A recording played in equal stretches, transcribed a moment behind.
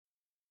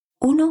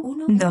1,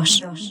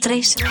 2,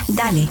 3,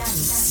 dale.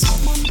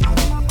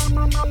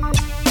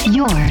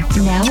 You're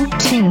now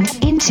tuned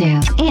into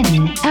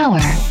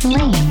our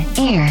lane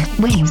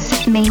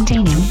airwaves,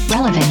 maintaining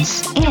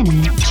relevance in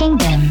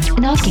Kingdom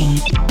Knocking.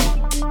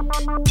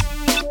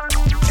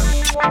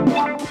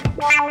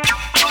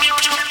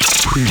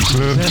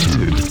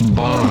 Presented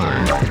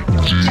by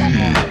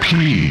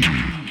GP.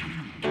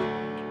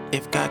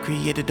 If God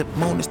created the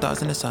moon, the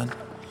stars, and the sun,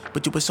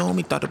 would you assume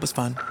he thought it was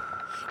fun?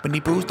 When he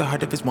bruised the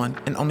heart of his one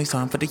and only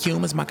son, for the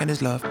humans mocking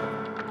his love.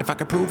 If I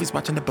could prove he's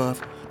watching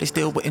above, they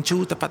still wouldn't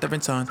choose the father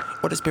and son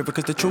or the spirit,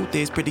 cause the truth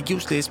is pretty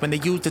useless when they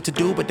use it to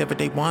do whatever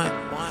they want.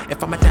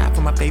 If I'ma die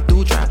for my faith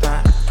through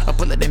drive-by, a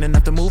bullet ain't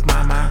enough to move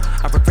my mind.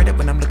 I regret it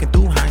when I'm looking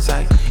through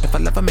hindsight. If I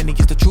love him and he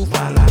gets the truth,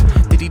 why lie?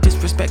 Did he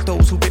disrespect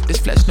those who ripped his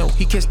flesh? No,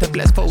 he kissed the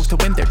blessed foes to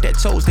win their dead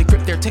souls. They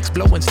grip their text,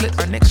 blow and slit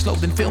our necks slow,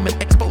 then film and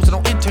expose it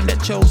on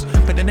internet shows.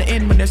 But in the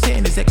end, when their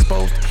sin is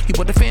exposed, he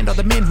will defend all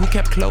the men who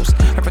kept close.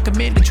 I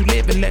recommend that you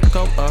live and let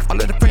go of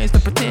all of the friends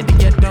that pretend and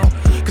yet don't.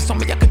 Cause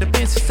some of y'all could have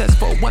been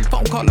successful. One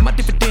phone call and my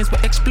dividends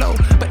will explode.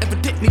 But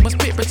evidently my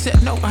spirit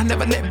said no. I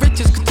never let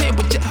riches contend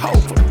with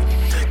Jehovah.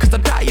 Cause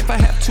I'll die if I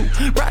have to,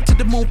 ride to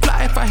the moon,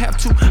 fly if I have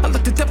to. I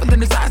look the devil in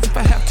his eyes if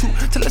I have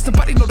to let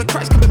somebody know that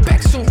Christ coming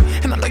back soon.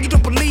 And I know you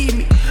don't believe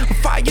me, but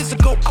 5 years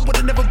ago I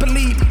would've never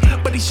believed.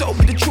 But he showed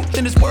me the truth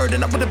in his word,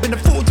 and I would've been a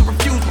fool to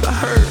refuse what I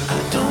heard. I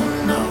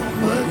don't know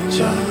what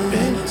y'all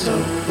been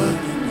told, but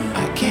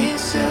I can't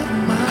sell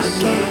my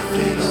soul. I can't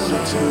fix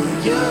it to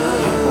you. I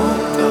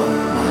won't throw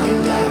my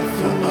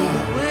life away.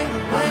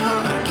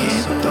 I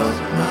can't throw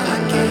my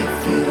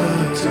life away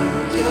to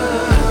you.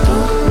 I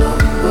don't know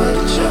what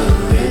y'all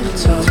been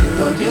told,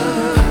 but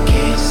I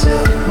can't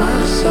sell my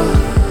soul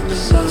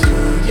to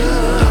you.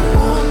 I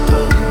won't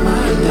throw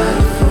my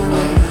life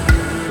away.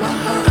 I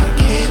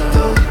can't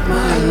throw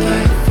my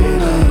life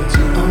away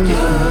to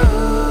you.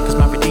 Cause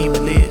my Redeemer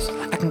lives.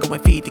 I can go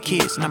and feed the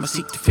kids, and I'ma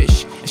seek the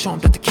fish and show them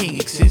that the King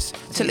exists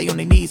till they on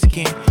their knees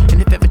again.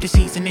 And if ever the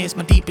season ends,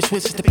 my deepest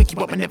wish is to pick you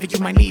up whenever you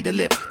might need a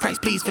lift.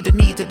 Christ please for the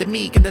needs of the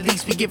meek, and the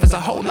least we give is a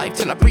whole life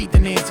till I breathe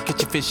in it. To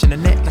catch your fish in the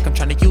net like I'm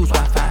trying to use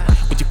Wi-Fi.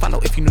 Would you follow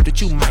if you knew that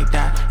you might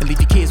die? And leave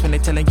your kids when they're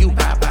telling you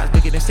bye-bye.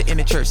 Bigger than sitting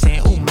in church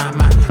saying, ooh, my.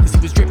 Cause he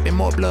was dripping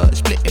more blood,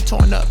 split and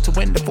torn up to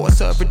win the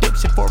force of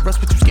redemption for us.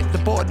 But you skip the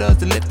borders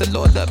to lift the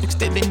Lord up,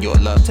 extending your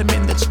love to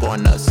men that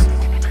scorn us.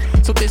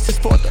 So this is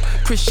for the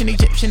Christian,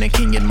 Egyptian, and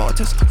Kenyan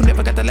martyrs who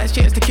never got the last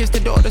chance to kiss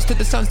their daughters. To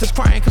the sons that's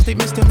crying cause they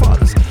missed their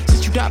fathers.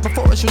 Since you died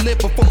before us, you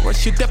lived before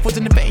us. Your death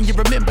wasn't in vain, you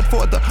remembered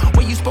for the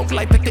way you spoke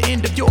life at the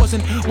end of yours.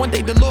 And one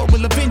day the Lord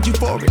will avenge you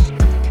for it.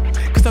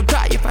 Cause I'll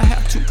die if I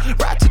have to,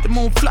 ride to the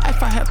moon, fly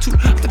if I have to.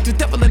 Look the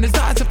devil in his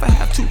eyes if I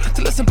have to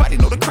let somebody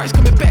know that Christ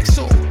coming back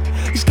soon.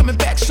 He's coming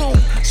back soon.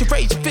 So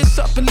raise your fists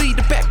up and lead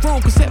the back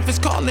room, cause heaven's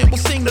calling. We'll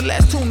sing the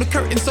last tune, the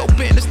curtain's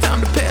open, it's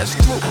time to pass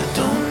through. I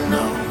don't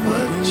know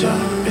what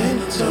y'all been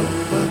told,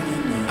 but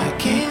I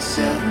can't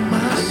sell my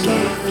soul. I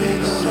can't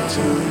fix it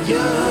to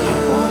you. I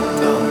won't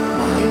throw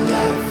my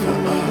life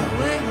away.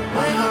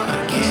 I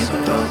can't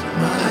throw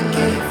my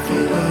life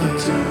away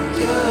to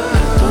you.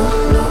 I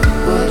don't know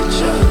what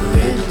y'all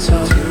been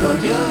told, but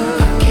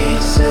I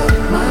can't sell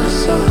my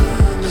soul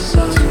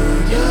to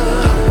you.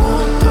 I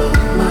won't throw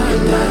my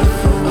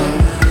life away.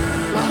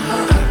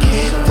 I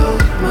can't throw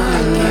my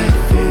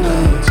life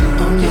away to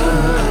you.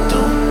 I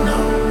don't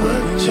know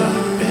what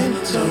y'all been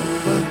told,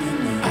 but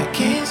I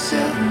can't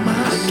sell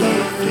my soul. I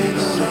can't fix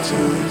it to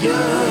you.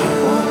 I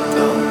won't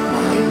throw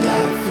my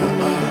life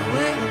away.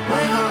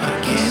 I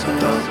can't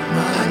throw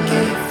my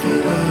life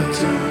away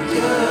to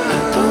you. I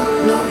don't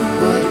know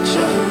what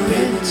y'all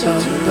been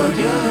told, but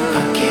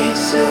I can't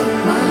sell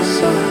my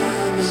soul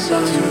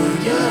to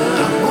you.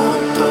 I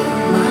won't throw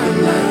my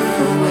life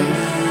away.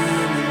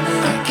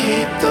 I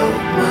can't throw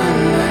my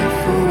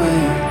life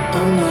away.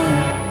 Oh no.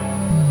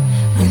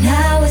 When I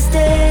was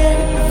dead,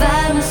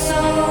 revive my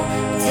soul.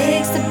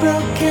 Takes the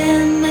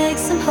broken,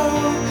 makes them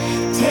whole.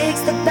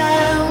 Takes the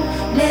bound,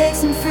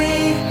 makes them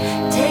free.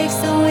 Takes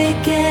the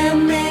weak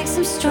and makes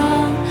them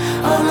strong.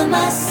 All of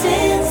my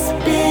sins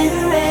have been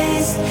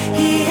erased.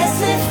 He has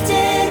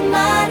lifted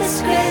my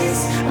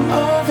disgrace. I'm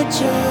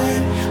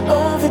overjoyed,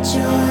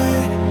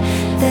 overjoyed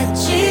that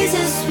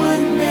Jesus would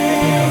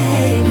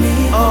make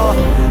me.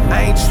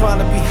 I ain't trying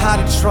to be hot,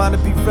 I'm trying to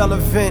be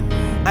relevant.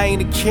 I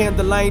ain't a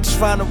candle, I ain't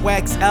trying to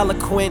wax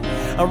eloquent.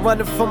 I'm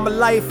running for my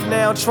life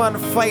now, trying to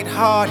fight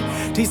hard.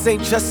 These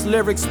ain't just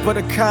lyrics, but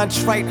a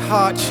contrite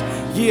heart.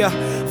 Yeah,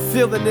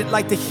 feeling it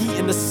like the heat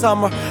in the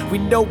summer. We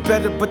know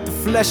better, but the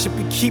flesh should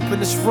be keeping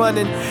us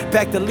running.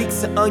 Back to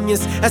leeks and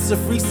onions, as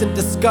of recent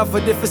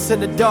discovered. If it's in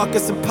the dark,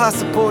 it's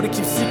impossible to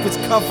keep secrets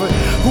covered.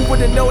 Who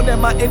would've known that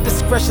my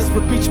indiscretions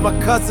would reach my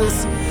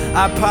cousins?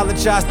 I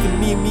apologize to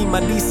me, my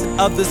niece and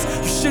others.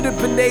 You should have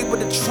been able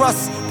to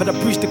trust, but I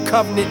breached the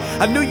covenant.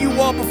 I knew you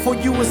all before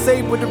you was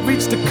able to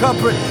reach the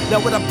cupboard.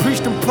 Now when I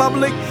preached in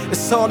public,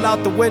 it's all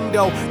out the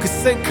window. Cause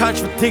sin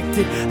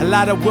contradicted a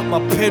lot of what my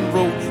pen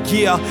wrote.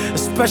 Yeah,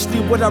 especially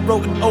what I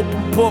wrote in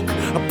open book.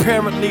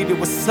 Apparently there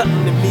was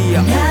something in me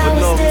I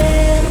overlooked. Now it's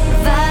dead,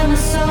 revive my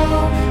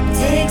soul.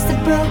 Takes the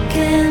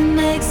broken,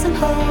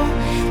 whole,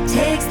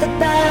 takes the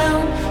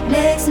bound,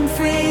 makes them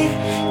free,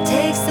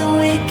 takes the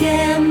weak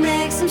and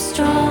makes them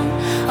strong.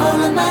 All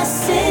of my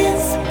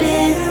sins have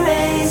been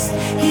erased,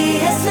 He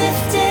has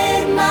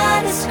lifted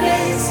my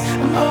disgrace.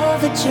 I'm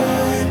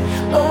overjoyed,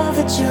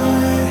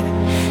 overjoyed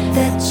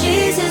that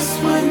Jesus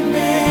would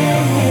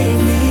make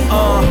me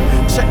whole.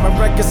 Check my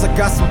records, I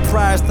got some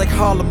priors like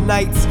Harlem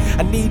Nights.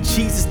 I need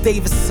Jesus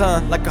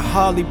Davidson like a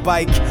Harley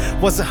bike.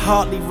 Wasn't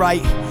hardly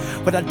right,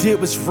 what I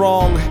did was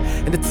wrong,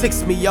 and it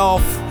ticks me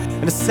off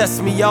and it sets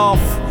me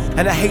off.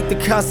 And I hate the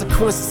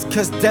consequences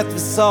cause death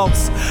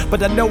results,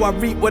 but I know I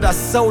reap what I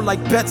sow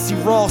like Betsy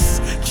Ross.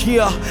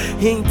 Yeah,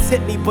 He ain't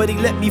tip me but He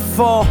let me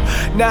fall.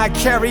 Now I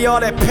carry all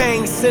that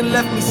pain, sin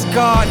left me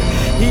scarred.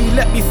 He ain't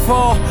let me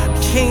fall,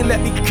 He ain't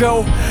let me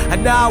go.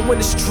 And now I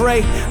went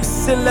astray,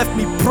 sin left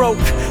me broke.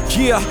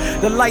 Yeah,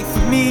 the light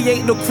for me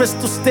ain't no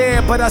crystal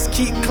stair, but I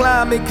keep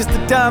climbing cause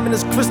the diamond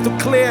is crystal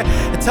clear.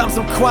 At times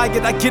I'm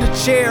quiet, I get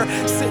a chair,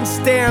 sit and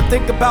stare and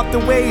think about the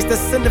ways that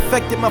sin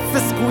affected my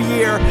fiscal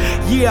year.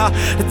 Yeah,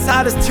 the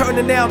tide is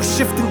turning now, I'm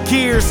shifting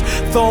gears.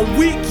 Though I'm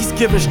weak, He's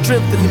giving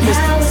strength in the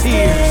midst of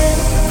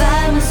tears.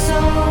 Revive my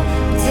soul,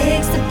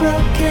 takes the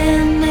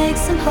broken,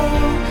 makes them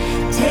whole,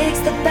 takes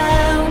the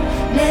bound,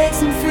 makes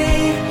them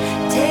free,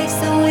 takes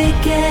the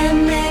weak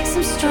and makes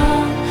them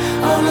strong.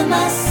 All of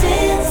my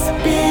sins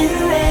have been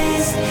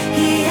erased,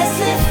 He has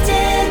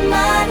lifted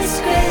my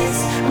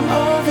disgrace. I'm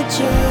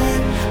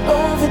overjoyed,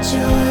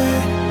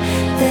 overjoyed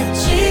that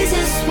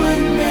Jesus would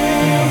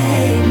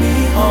make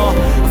me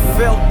whole.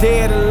 I felt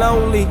dead and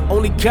lonely,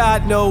 only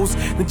God knows.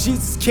 Then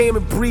Jesus came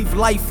and breathed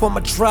life on my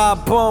dry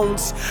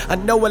bones. I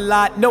know a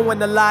lot,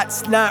 knowing a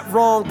lot's not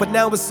wrong, but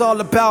now it's all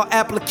about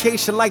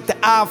application like the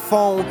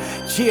iPhone.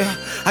 Yeah,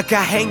 I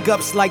got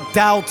hang-ups like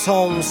dial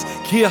tones.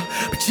 Yeah,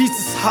 but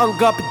Jesus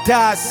hung up and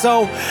died,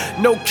 so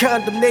no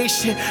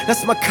condemnation,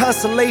 that's my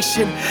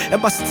consolation.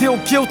 Am I still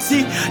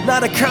guilty?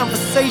 Not a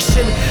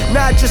conversation.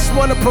 Now I just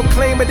wanna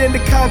proclaim it in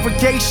the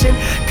congregation.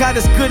 God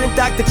is good and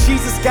Dr.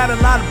 Jesus got a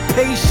lot of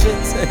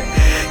patience.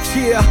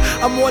 Yeah,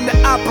 I'm on the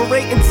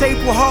operating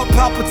table, heart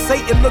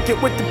palpitating, look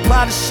at what the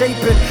plot is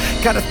shaping.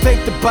 Gotta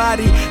thank the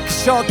body,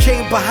 cause y'all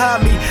came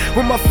behind me.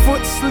 When my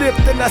foot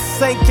slipped and I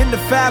sank in the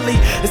valley,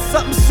 and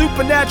something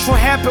supernatural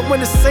happened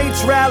when the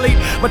saints rallied.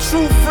 My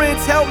true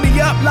friends held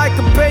me up like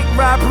a bank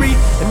robbery,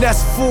 and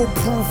that's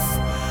foolproof.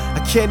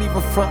 I can't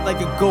even front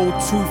like a gold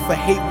tooth. I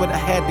hate what I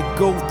had to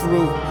go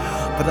through,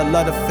 but I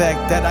love the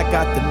fact that I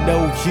got to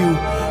know you.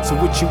 So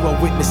what you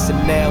are witnessing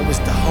now is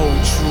the whole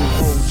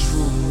truth.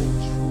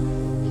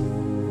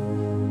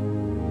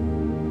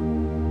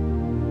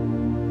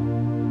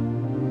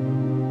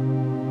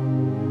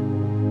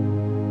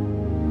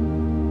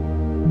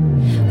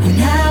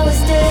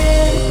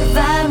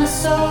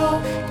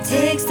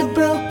 Takes the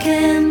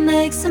broken,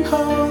 makes them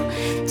whole,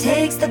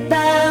 takes the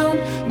bound,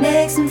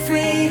 makes them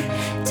free,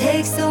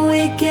 takes the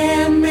weak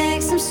and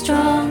makes them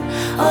strong.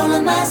 All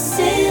of my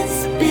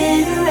sins have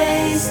been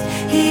erased,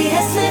 He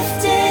has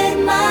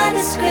lifted my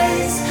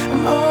disgrace.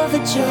 I'm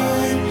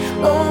overjoyed,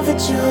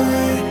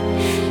 overjoyed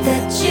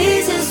that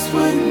Jesus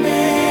would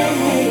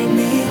make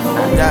me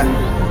whole.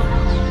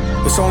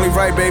 Yeah. It's only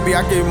right, baby,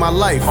 I gave my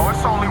life. Oh,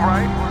 it's only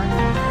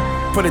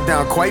right. Put it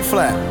down quite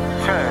flat.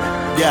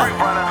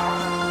 Yeah.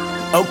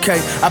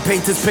 Okay, I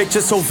paint this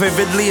picture so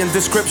vividly in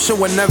description.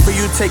 Whenever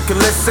you take a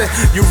listen,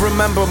 you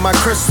remember my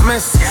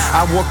Christmas.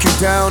 I walk you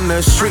down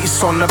the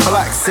streets on the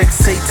block,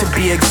 6'8" to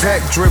be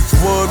exact.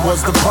 Driftwood was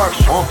the park.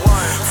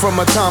 From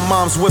a time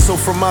mom's whistle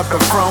from out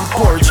the front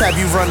porch, have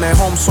you running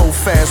home so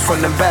fast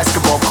from the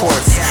basketball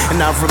courts.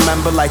 And I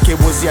remember like it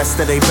was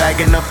yesterday,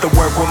 bagging up the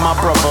work with my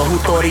brother who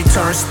thought he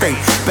turned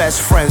state. Best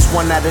friends,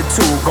 1 out of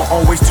 2, gon'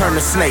 always turn to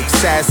snake.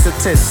 Sad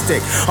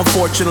statistic,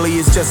 unfortunately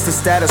it's just the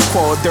status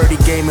quo. A dirty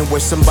game in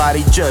which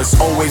somebody just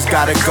always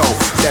gotta go.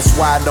 That's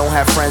why I don't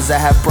have friends that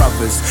have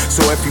brothers.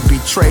 So if you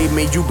betray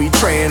me, you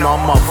betraying our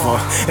mother.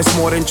 It's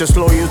more than just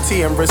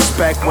loyalty and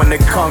respect when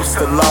it comes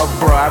to love,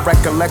 bro. I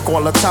recollect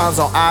all the times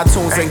on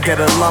iTunes and get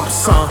a lump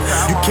sum.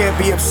 You can't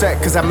be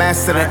upset cause I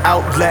mastered an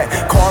outlet,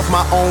 carved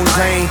my own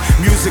lane.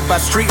 Music by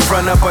street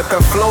runner, but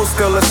the flow's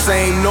still the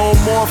same. No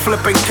more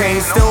flipping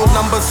canes, still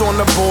numbers on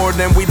the board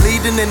and we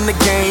leading in the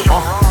game.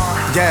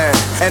 Yeah,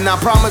 and I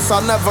promise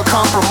I'll never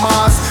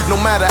compromise. No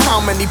matter how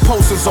many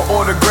posters or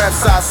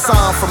autographs I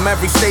sign, from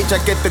every stage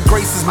I get the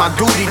grace, is my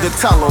duty to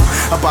tell them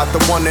about the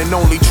one and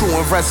only true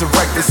and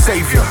resurrected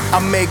Savior. I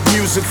make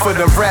music for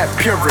the rap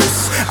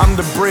purists. I'm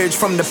the bridge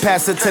from the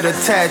pastor to the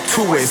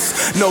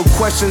tattooist. No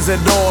questions at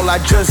all, I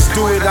just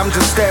do it, I'm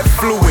just that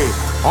fluid.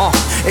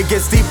 It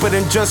gets deeper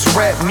than just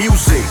rap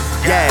music.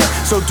 Yeah,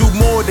 so do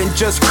more than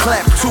just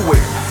clap to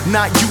it.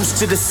 Not used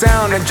to the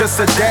sound and just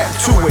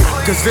adapt to it.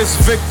 Cause this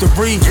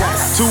victory,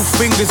 2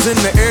 fingers in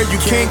the air, you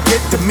can't get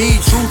to me.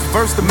 Truth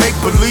versus the make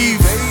believe.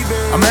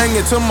 I'm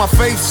hanging to my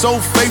faith so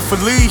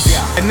faithfully.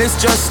 And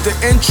it's just the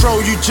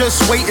intro, you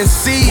just wait and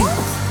see.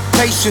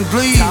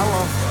 patiently.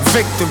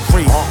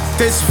 Victory,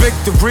 this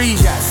victory.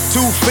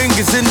 2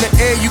 fingers in the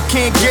air, you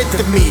can't get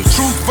to me.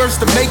 Truth versus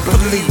the make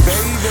believe.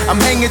 I'm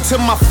hanging to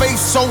my face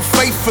so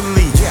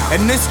faithfully.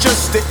 And this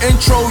just the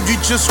intro, you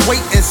just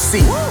wait and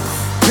see.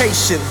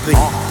 Patiently,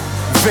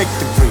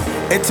 victory.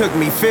 It took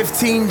me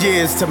 15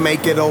 years to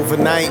make it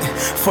overnight.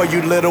 For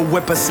you little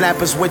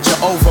whippersnappers with your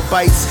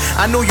overbites.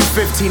 I know you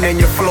 15 and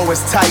your flow is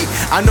tight.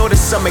 I know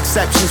there's some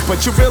exceptions,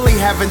 but you really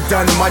haven't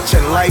done much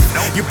in life.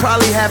 You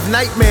probably have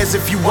nightmares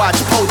if you watch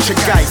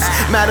Poltergeist.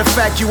 Matter of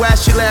fact, you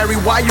ask you Larry,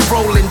 why you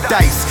rolling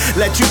dice?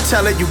 Let you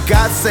tell it, you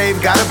got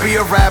saved, gotta be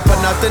a rapper.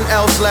 Nothing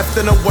else left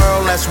in the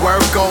world that's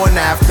worth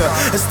going after.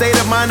 A state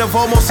of mind of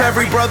almost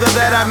every brother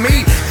that I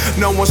meet.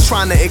 No one's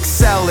trying to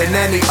excel in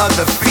any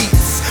other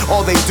feats.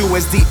 All they do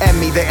is DM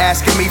me, they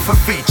asking me for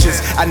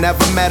features. I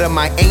never met them,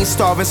 I ain't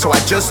starving, so I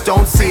just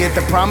don't see it.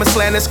 The promised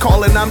land is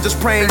calling, I'm just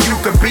praying you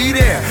could be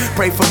there.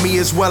 Pray for me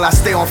as well, I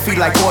stay on feet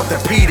like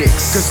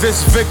orthopedics. Cause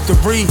this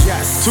victory,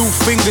 2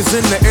 fingers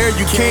in the air,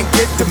 you can't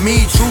get to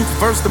me. Truth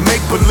versus the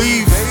make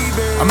believe.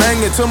 I'm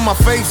hanging to my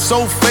face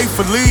so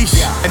faithfully.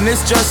 And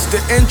it's just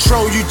the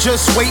intro, you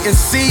just wait and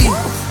see.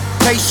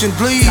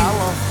 Patiently,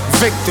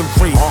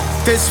 victory,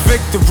 this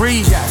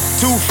victory.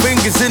 2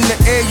 fingers in the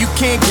air, you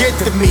can't get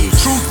to me.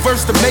 Truth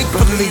versus the make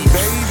believe.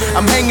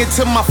 I'm hanging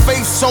to my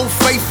face so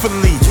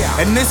faithfully.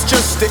 And this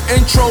just the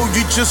intro,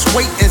 you just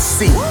wait and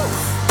see.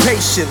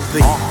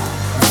 Patiently,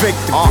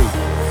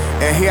 victory.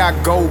 And here I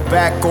go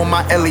back on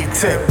my Ellie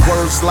tip.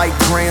 Words like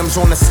grams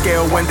on a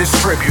scale when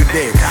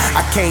distributed.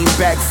 I came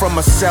back from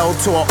a cell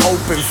to an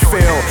open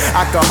field.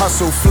 I could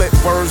hustle, flip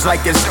words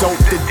like it's dope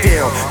to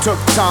deal. Took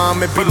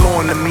time, it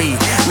belonged to me.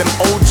 Them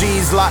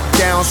OGs locked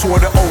down, swore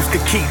the oath to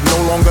keep.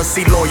 No longer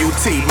see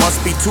loyalty,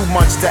 must be too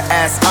much to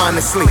ask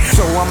honestly.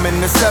 So I'm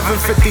in the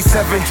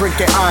 757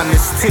 drinking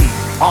honest tea.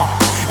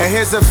 And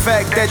here's a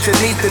fact that you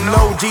need to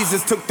know.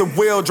 Jesus took the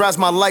wheel, drives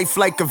my life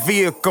like a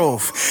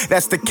vehicle.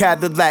 That's the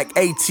Cadillac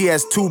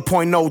ATS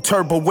 2.0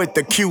 turbo with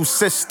the Q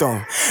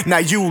system. Now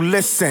you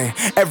listen,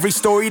 every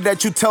story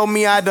that you tell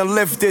me I done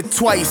lived it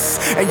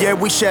twice. And yeah,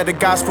 we share the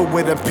gospel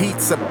with a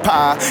pizza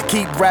pie.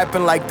 Keep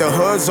rapping like the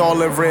hood's all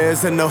there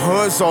is, and the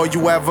hood's all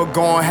you ever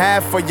gon'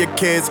 have for your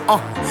kids.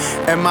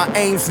 And my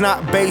aim's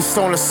not based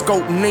on a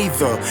scope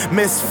neither.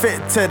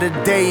 Misfit to the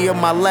day of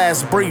my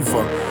last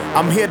breather.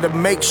 I'm here to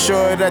make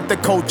sure that the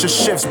culture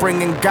shifts,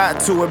 bringing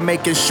God to it,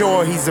 making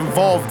sure he's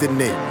involved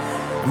in it.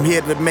 I'm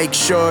here to make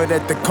sure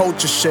that the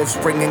culture shifts,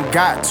 bringing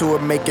God to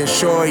it, making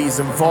sure he's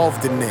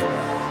involved in it.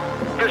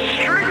 The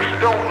streets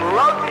don't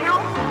love you,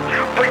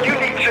 but you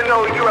need to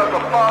know you have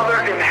a Father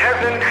in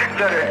heaven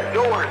that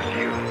adores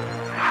you.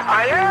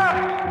 I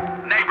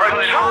am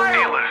a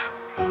child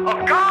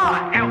of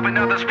God, helping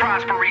others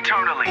prosper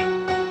eternally.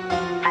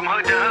 From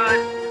hood to hood,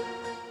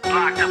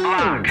 block to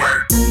block.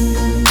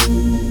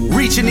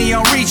 Reaching the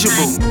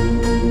unreachable,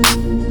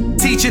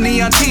 teaching the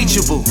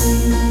unteachable.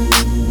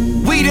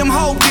 We them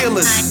hope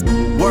dealers,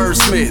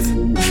 Wordsmith.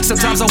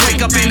 Sometimes I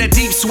wake up in a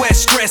deep sweat,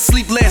 stress,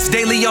 sleepless.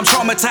 Daily I'm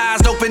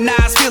traumatized, open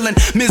eyes, feeling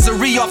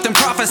misery. Often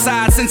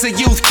prophesied since a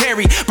youth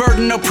carry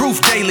burden of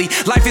proof daily.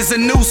 Life is a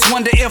noose,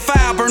 wonder if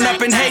I'll burn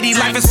up in Haiti.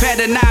 Life is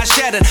patternized,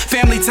 shattered,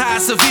 family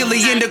ties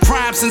severely into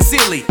crime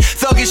sincerely.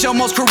 Thuggish,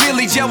 almost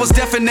careerly, jail was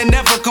deafening,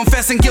 never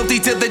confessing guilty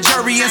to the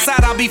jury.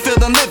 Inside I'll be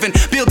feeling living,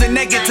 building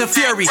negative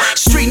fury.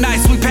 Street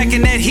nights, we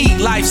packing that heat,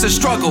 life's a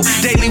struggle.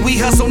 Daily we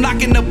hustle,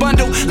 knocking the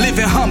bundle,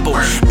 living humble.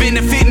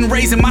 Benefiting,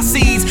 raising my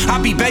seeds,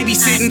 I'll be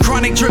babysitting,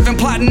 chronic driven,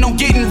 plotting on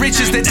getting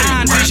riches that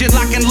I envision.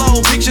 Locking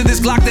low, picture this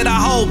Glock that I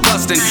hold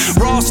busting.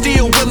 Raw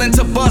steel, willing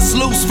to bust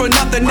loose for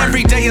nothing.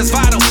 Every day is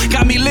vital,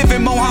 got me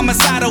living more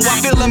homicidal. I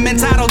feel I'm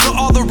entitled to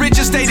all the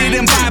riches stated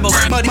in Bibles.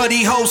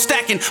 Muddy hoes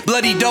stacking,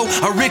 bloody dough,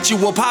 a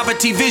ritual.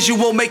 Poverty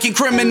visual, making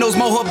criminals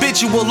more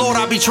habitual. Lord,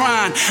 I be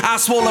trying, I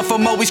swallow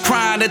from always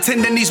crying.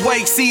 Attending these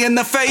wakes, seeing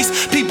the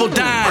face, people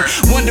dying.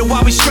 Wonder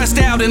why we stressed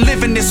out and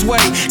living this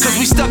way. Cause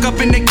we stuck up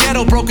in the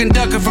ghetto, broken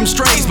ducking from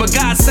strays. But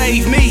God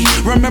saved me,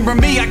 remember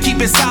me, I keep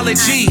it solid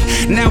G.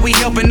 Now we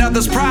helping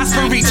others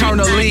prosper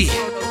eternally.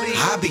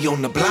 I be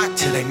on the block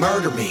till they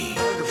murder me,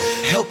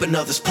 helping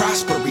others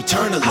prosper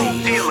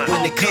eternally.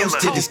 When it comes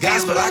to this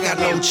gospel, I got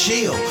no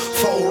chill.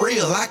 For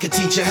real, I can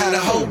teach you how to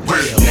hope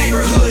deal.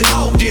 Neighborhood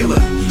hope dealer,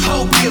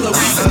 hope dealer.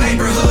 We some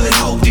neighborhood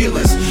hope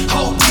dealers,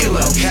 hope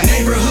dealer.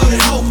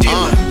 Neighborhood hope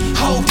dealer,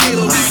 hope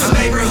dealer. We some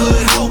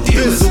neighborhood hope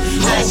dealers.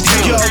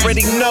 You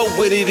already know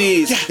what it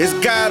is. It's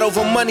God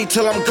over money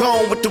till I'm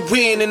gone with the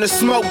wind and the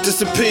smoke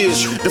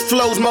disappears. The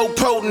flow's more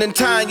potent than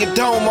tying your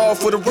dome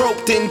off with a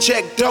rope to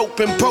inject dope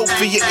in both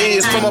of your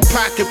ears. From a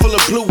pocket full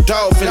of blue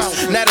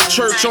dolphins. Now the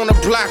church on the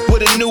block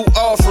with a new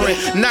offering.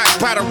 Knocked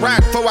by the rock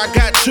before I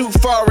got too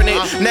far in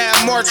it. Now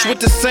I march with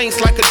the saints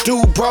like a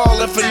dude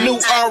brawling for New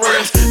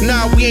Orleans.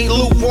 Nah, we ain't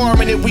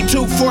lukewarm in it, we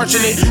too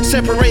fortunate.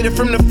 Separated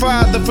from the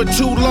Father for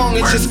too long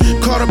and just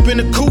caught up in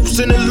the coops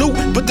and the loop.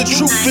 But the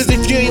truth is,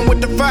 if you ain't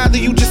with the Father,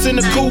 you just in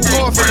a cool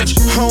orphanage.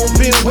 Home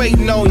been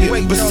waiting on you.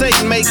 But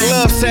Satan make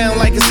love sound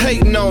like it's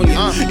hating on you.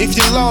 If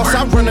you're lost,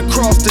 I run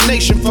across the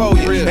nation for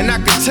you. And I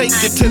can take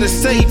you to the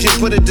Savior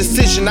for the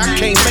decision I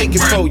can't make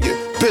it for you.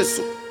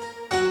 Bizzle.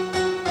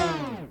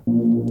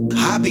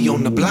 I be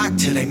on the block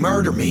till they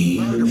murder me,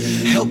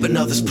 helping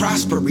others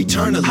prosper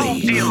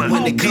eternally.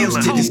 When it comes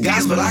to this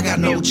gospel, I got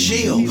no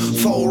chill.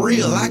 For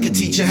real, I can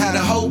teach you how to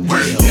hope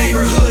deal.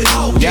 Neighborhood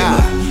hope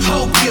dealer,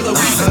 hope dealer.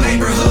 We the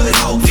neighborhood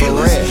hope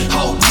dealers,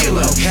 hope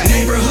dealer.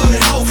 Neighborhood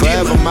hope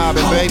dealer,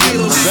 hope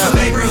dealers. We the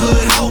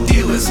neighborhood hope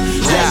dealers,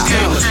 hope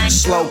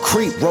dealers. Slow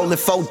creep, rolling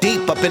 4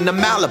 deep up in the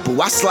Malibu.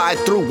 I slide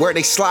through where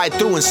they slide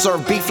through and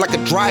serve beef like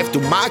a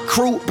drive-through. My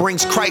crew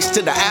brings Christ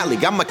to the alley.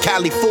 I'm a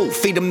Cali fool,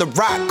 feed him the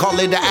rock, call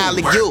it the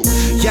alley. You,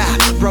 yeah,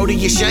 Brody,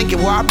 you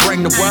shanking where I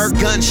bring the word.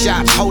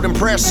 Gunshots, holding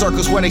prayer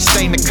circles where they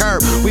stain the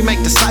curb. We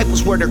make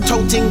disciples where they're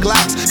toting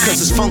Glocks,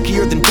 cause it's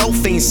funkier than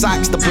Dolphin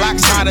socks. The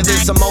block's hotter than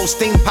some old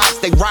steam pots.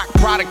 They rock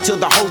product till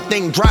the whole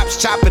thing drops.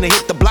 Chopping and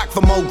hit the block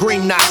for more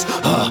green knots.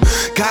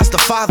 God's the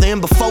father,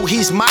 and before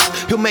he's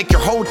mopped, he'll make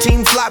your whole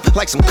team flop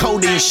like some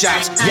codeine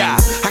shots. Yeah,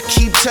 I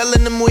keep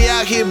telling them we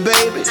out here,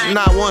 baby.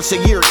 Not once a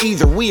year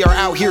either, we are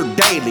out here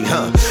daily,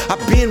 I've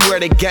been where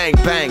they gang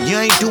bang. You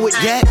ain't do it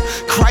yet?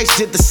 Christ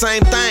did the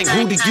same thing.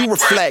 Who do you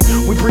reflect?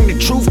 We bring the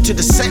truth to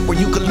the set where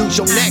you could lose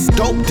your neck.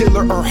 Dope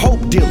dealer or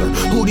hope dealer,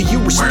 who do you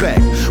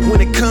respect?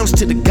 When it comes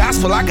to the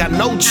gospel, I got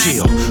no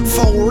chill.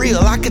 For real,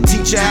 I can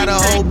teach you how to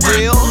hope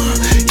real.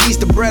 He's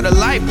the bread of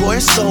life, boy,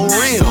 it's so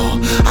real.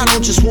 I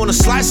don't just wanna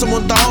slice him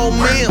with the whole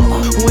meal.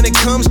 When it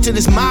comes to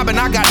this mobbing,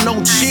 I got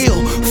no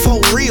chill. For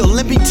real,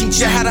 let me teach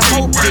you how to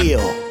hope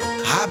deal.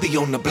 I be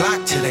on the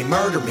block till they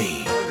murder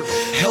me,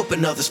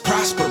 helping others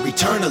prosper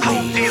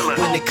eternally.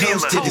 When it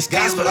comes to this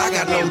gospel, I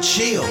got no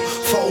chill.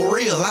 For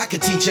real, I can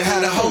teach you how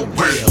to hope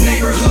deal.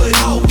 Neighborhood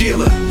hope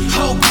dealer,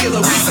 hope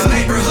dealer. We the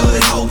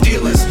neighborhood hope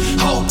dealers,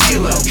 hope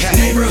dealer.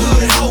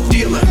 Neighborhood hope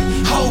dealer,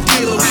 hope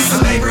dealer. We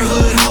the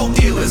neighborhood hope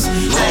dealers,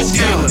 hope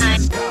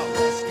dealers.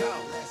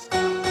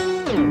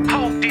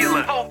 Hope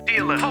dealer, hope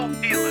dealer,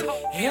 hope dealer.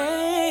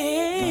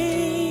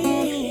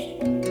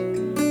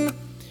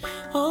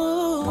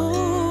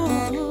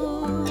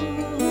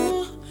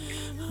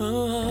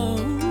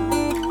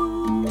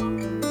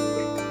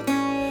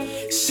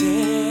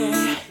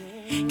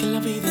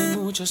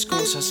 Muchas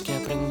cosas que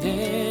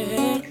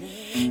aprender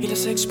y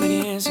las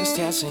experiencias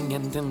te hacen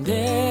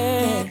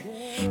entender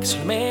que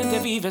solamente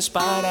vives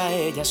para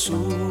ellas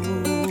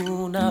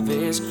una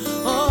vez.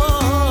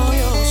 Oh,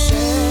 yo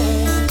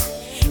sé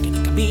que en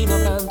el camino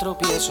habrán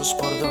tropiezos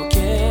por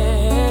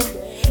doquier.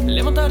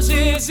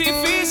 Levantarse es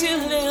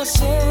difícil de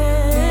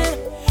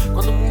hacer.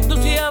 Cuando el mundo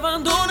te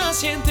abandona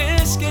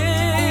sientes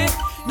que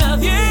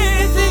nadie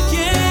te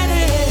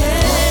quiere.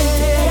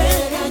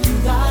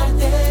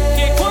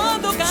 Que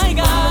cuando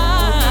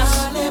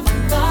caigas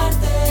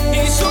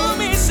su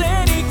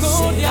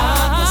misericordia,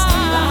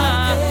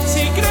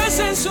 si crees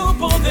en su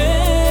poder,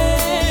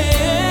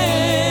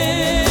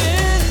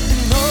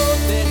 no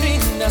te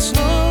rindas,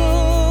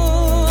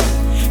 no,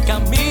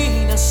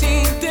 camina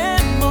sin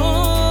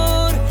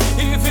temor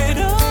y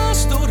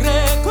verás tu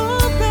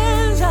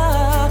recompensa,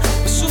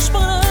 pues sus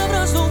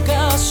palabras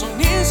nunca son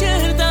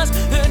inciertas.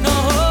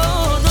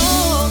 No,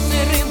 no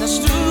te rindas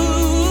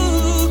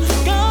tú,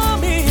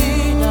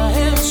 camina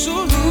en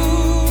su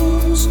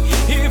luz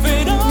y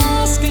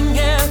verás que en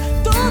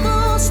él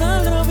todo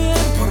saldrá bien,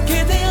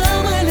 porque te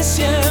ama él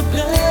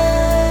siempre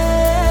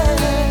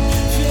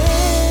fiel.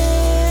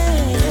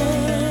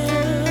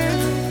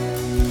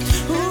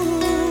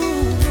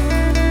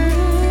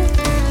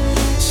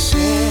 Sé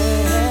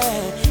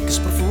que es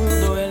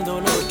profundo el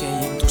dolor que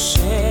hay en tu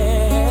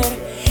ser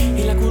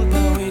y la culpa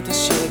hoy te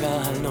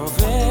ciega al no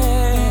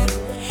ver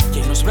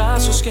que hay los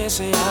brazos que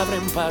se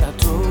abren para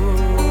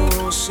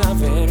tú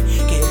saber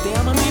que él te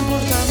ama no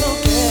importa lo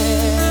que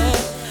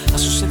ha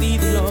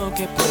sucedido y lo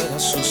que pueda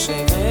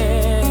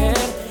suceder,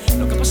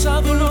 lo que ha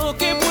pasado, lo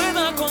que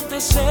pueda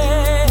acontecer.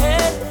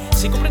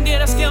 Si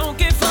comprendieras que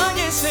aunque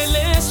falles él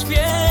es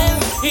fiel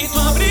y tu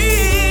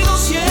abrigo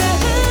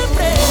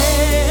siempre,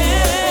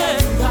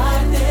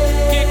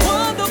 que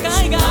cuando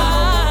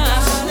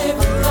caigas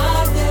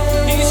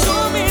y su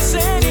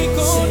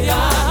misericordia,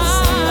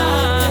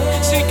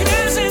 si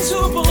crees en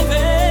su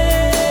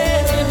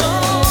poder,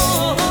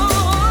 no,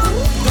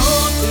 no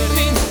te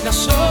rindas.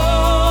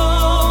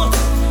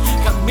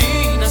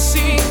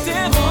 Sin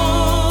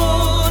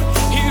temor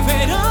y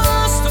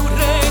verás tu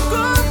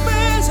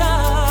recompensa,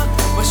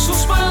 pues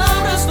sus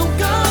palabras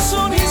nunca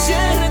son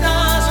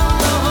inciertas.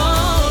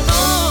 No,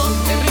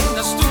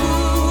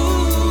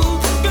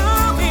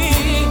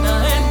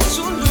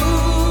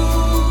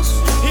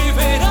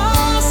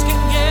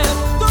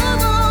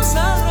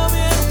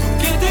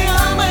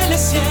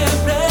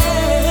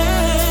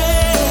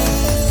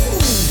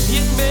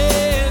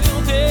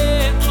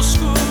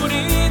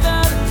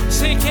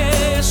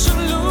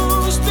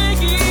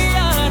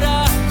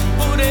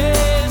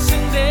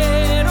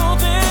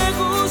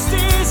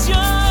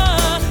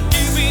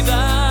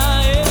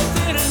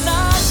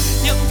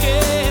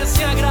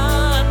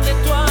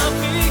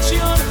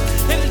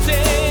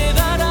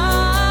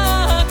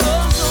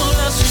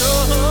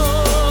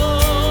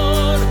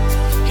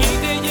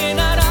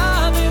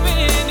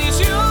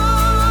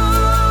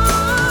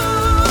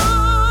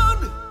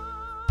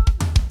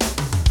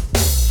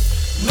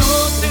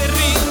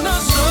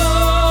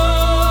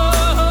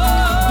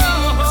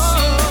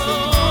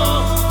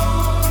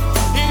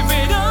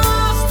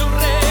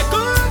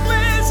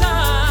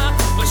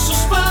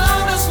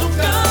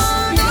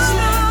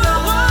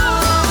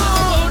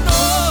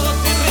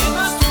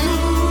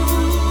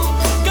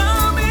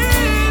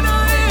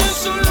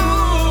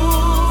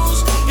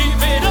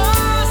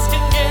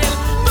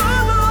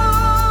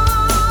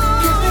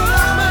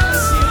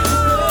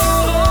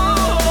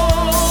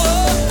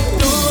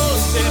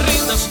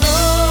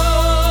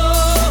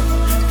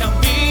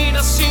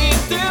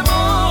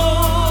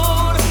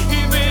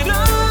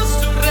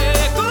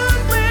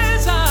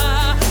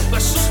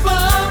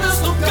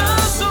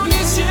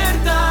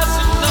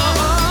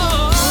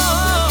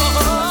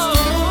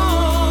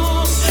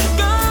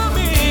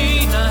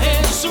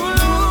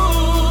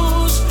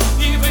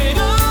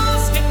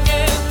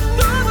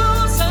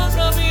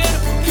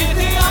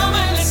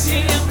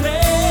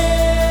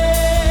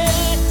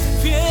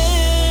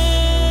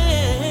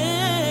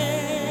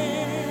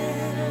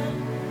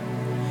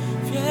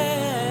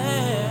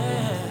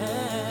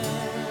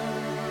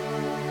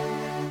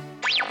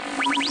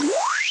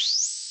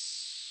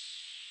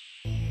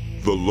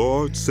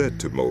 Lord said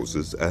to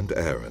Moses and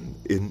Aaron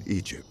in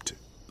Egypt,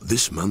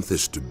 "This month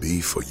is to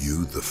be for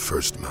you the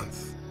first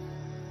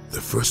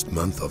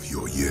month of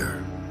your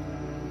year.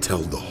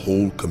 Tell the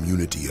whole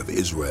community of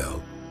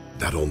Israel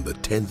that on the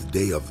 10th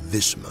day of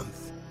this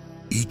month,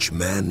 each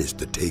man is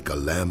to take a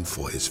lamb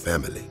for his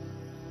family,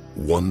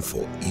 one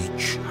for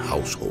each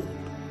household.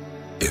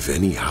 If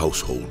any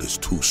household is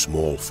too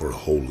small for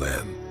a whole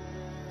lamb,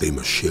 they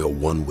must share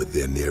one with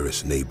their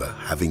nearest neighbor,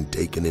 having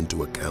taken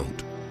into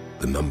account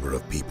the number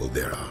of people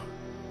there are.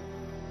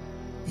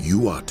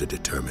 You are to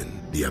determine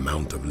the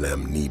amount of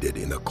lamb needed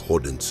in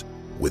accordance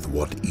with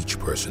what each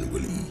person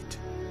will eat.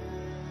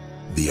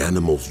 The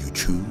animals you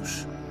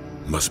choose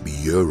must be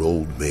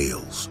year-old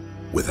males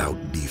without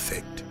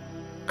defect,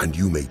 and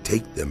you may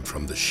take them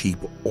from the sheep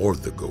or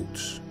the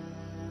goats.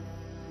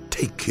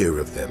 Take care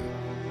of them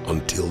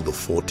until the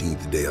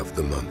 14th day of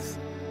the month,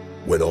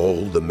 when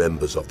all the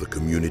members of the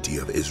community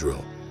of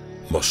Israel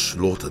must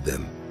slaughter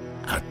them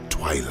at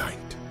twilight.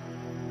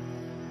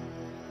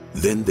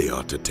 Then they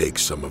are to take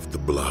some of the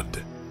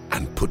blood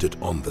and put it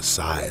on the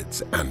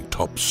sides and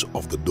tops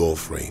of the door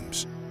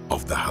frames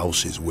of the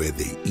houses where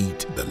they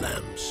eat the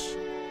lambs.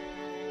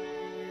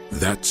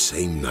 That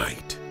same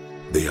night,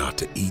 they are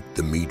to eat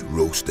the meat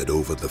roasted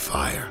over the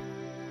fire,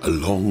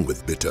 along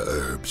with bitter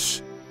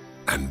herbs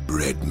and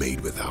bread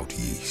made without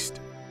yeast.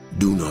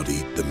 Do not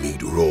eat the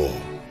meat raw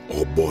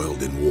or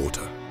boiled in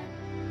water,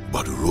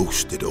 but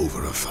roast it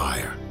over a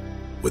fire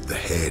with the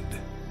head,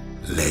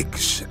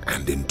 legs,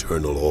 and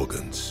internal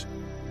organs.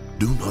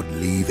 Do not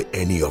leave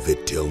any of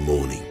it till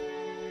morning.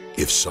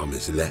 If some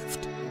is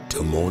left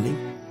till morning,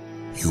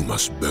 you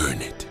must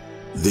burn it.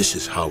 This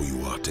is how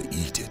you are to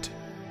eat it,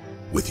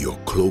 with your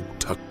cloak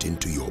tucked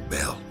into your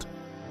belt,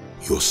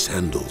 your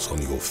sandals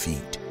on your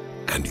feet,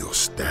 and your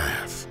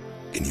staff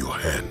in your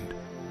hand.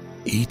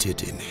 Eat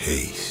it in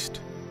haste.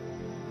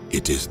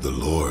 It is the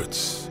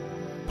Lord's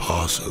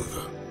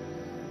Passover.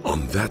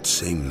 On that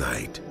same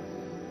night,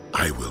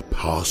 I will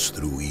pass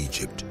through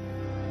Egypt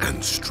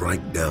and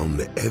strike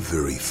down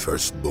every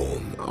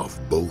firstborn of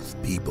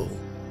both people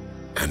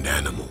and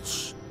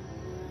animals.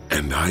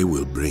 And I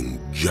will bring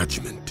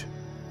judgment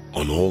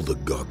on all the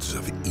gods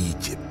of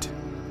Egypt.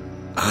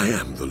 I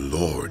am the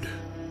Lord.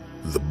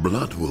 The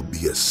blood will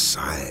be a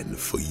sign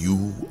for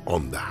you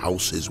on the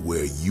houses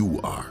where you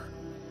are.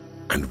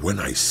 And when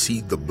I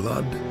see the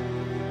blood,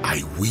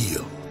 I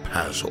will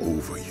pass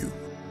over you.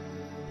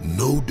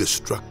 No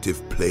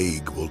destructive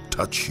plague will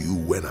touch you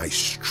when I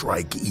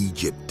strike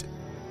Egypt.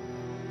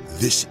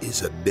 This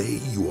is a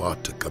day you are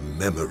to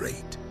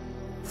commemorate.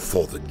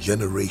 For the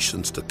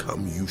generations to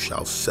come, you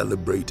shall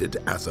celebrate it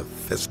as a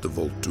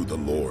festival to the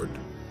Lord,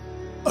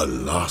 a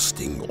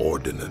lasting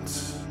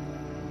ordinance.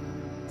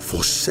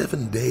 For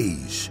 7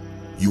 days,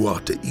 you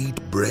are to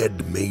eat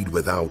bread made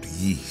without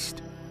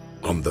yeast.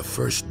 On the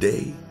first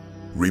day,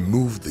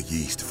 remove the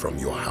yeast from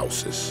your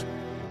houses.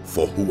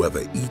 For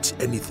whoever eats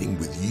anything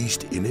with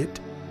yeast in it,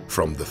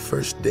 from the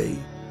first day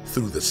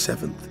through the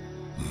 7th,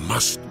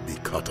 must be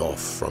cut off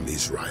from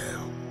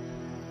Israel.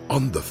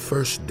 On the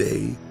first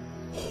day,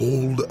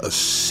 hold a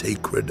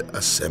sacred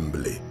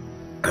assembly,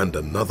 and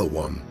another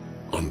one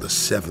on the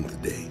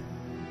 7th day.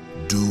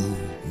 Do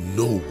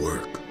no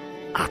work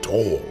at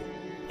all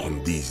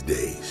on these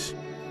days,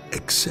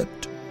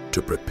 except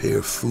to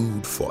prepare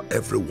food for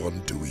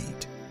everyone to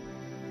eat.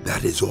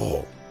 That is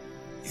all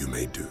you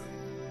may do.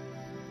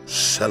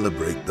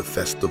 Celebrate the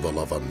festival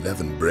of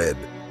unleavened bread,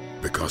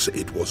 because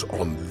it was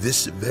on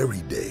this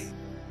very day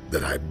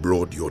that I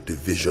brought your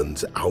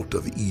divisions out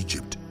of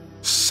Egypt.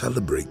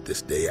 Celebrate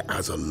this day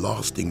as a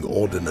lasting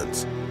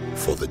ordinance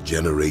for the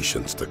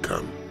generations to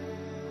come.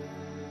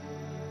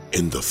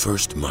 In the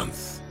first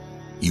month,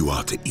 you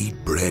are to eat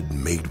bread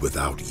made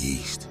without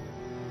yeast,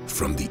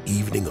 from the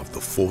evening of the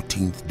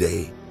 14th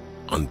day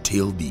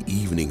until the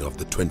evening of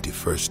the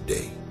 21st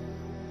day.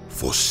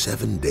 For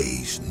 7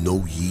 days,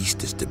 no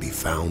yeast is to be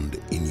found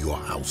in your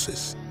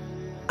houses,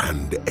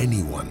 and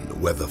anyone,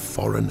 whether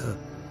foreigner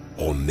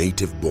or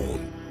native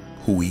born,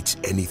 who eats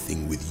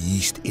anything with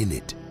yeast in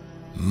it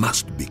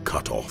must be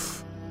cut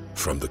off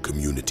from the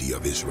community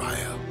of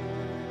Israel.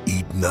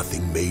 Eat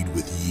nothing made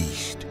with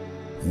yeast.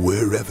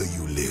 Wherever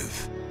you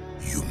live,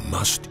 you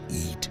must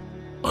eat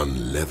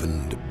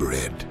unleavened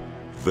bread.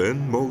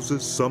 Then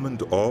Moses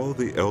summoned all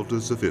the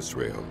elders of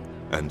Israel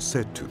and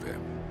said to them,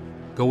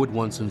 Go at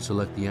once and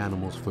select the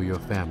animals for your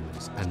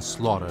families and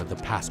slaughter the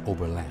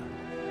Passover lamb.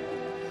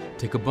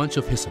 Take a bunch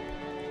of hyssop,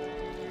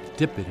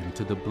 dip it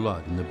into the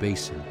blood in the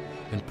basin,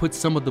 and put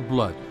some of the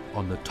blood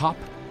on the top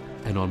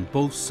and on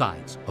both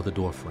sides of the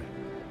doorframe.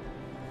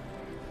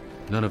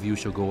 None of you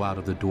shall go out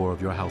of the door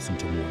of your house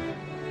until morning.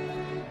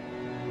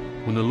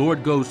 When the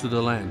Lord goes to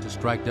the land to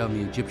strike down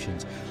the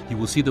Egyptians, he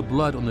will see the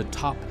blood on the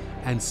top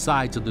and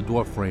sides of the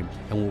doorframe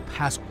and will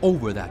pass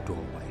over that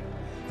doorway,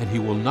 and he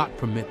will not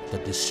permit the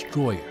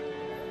destroyer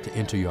to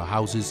enter your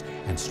houses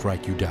and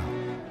strike you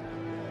down.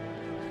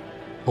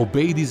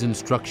 Obey these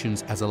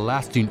instructions as a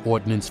lasting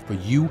ordinance for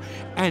you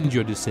and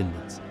your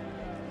descendants.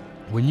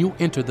 When you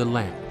enter the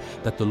land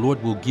that the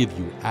Lord will give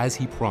you as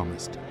he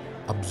promised,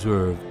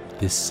 observe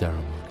this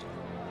ceremony.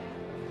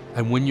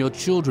 And when your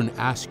children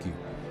ask you,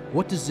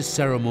 what does this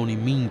ceremony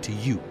mean to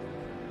you?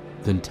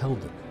 Then tell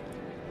them,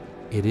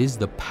 it is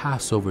the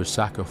Passover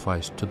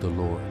sacrifice to the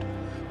Lord,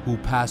 who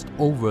passed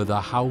over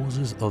the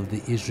houses of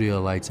the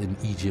Israelites in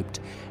Egypt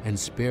and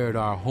spared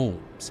our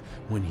homes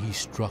when he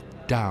struck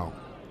down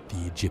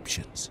the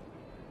Egyptians.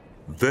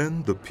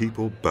 Then the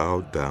people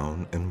bowed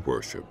down and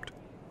worshipped.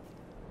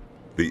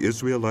 The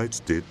Israelites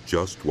did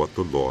just what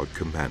the Lord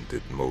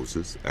commanded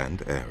Moses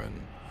and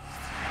Aaron.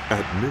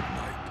 At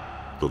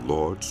midnight, the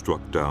Lord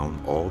struck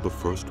down all the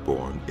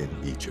firstborn in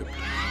Egypt,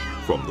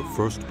 from the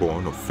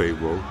firstborn of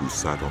Pharaoh who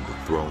sat on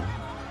the throne,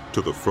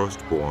 to the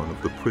firstborn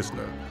of the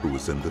prisoner who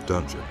was in the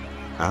dungeon,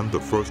 and the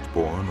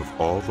firstborn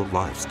of all the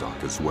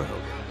livestock as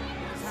well.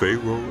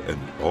 Pharaoh and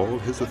all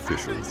his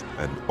officials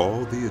and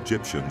all the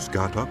Egyptians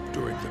got up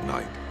during the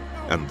night,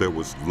 and there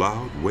was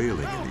loud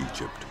wailing in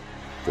Egypt,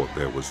 for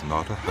there was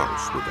not a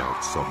house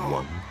without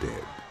someone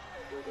dead.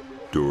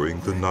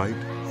 During the night,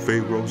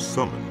 Pharaoh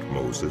summoned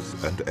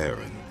Moses and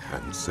Aaron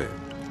and said,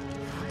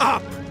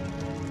 Up!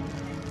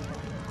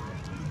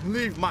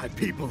 Leave my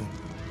people,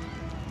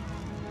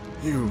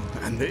 you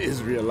and the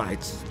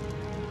Israelites,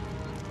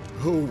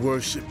 who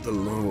worship the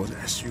Lord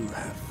as you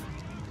have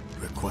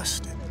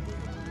requested.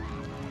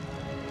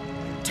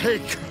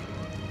 Take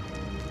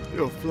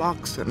your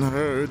flocks and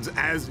herds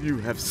as you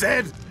have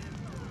said,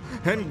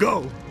 and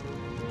go.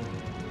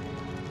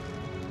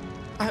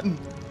 And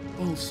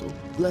also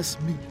bless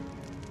me.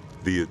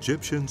 The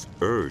Egyptians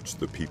urged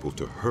the people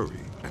to hurry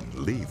and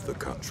leave the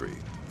country.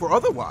 For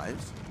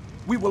otherwise,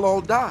 we will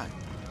all die.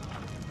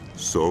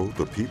 So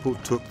the people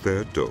took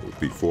their dough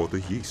before the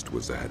yeast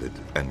was added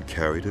and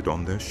carried it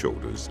on their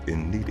shoulders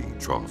in kneading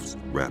troughs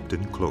wrapped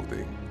in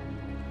clothing.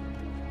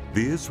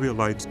 The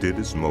Israelites did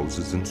as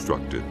Moses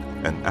instructed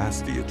and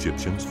asked the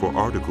Egyptians for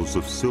articles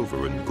of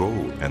silver and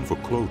gold and for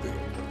clothing.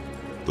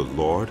 The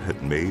Lord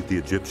had made the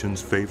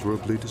Egyptians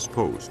favorably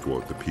disposed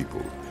toward the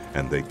people,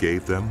 and they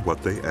gave them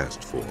what they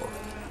asked for.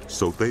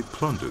 So they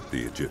plundered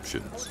the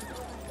Egyptians.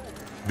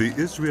 The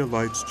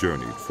Israelites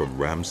journeyed from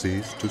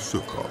Ramses to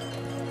Succoth.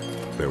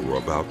 There were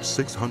about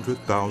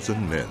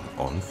 600,000 men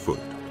on foot,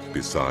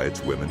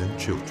 besides women and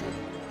children.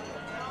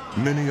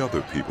 Many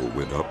other people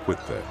went up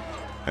with them,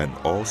 and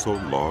also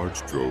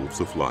large droves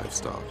of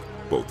livestock,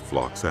 both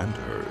flocks and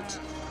herds.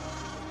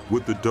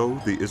 With the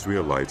dough the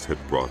Israelites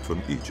had brought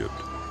from Egypt,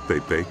 they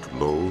baked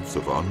loaves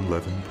of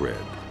unleavened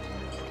bread.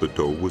 The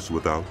dough was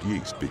without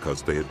yeast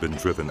because they had been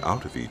driven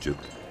out of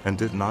Egypt and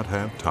did not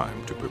have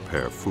time to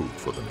prepare food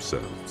for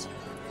themselves.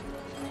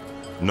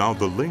 Now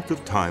the length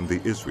of time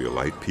the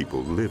Israelite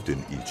people lived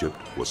in Egypt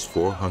was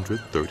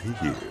 430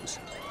 years.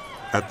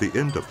 At the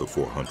end of the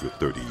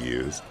 430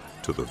 years,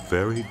 to the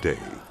very day,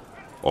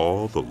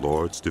 all the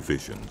Lord's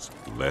divisions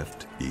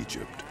left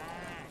Egypt.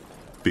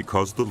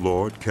 Because the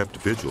Lord kept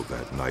vigil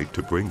that night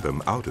to bring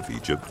them out of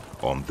Egypt,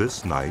 on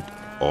this night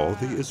all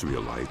the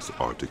Israelites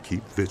are to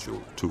keep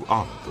vigil to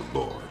honor the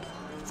Lord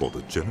for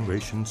the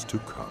generations to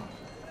come.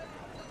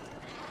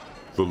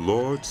 The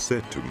Lord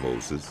said to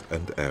Moses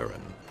and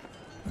Aaron,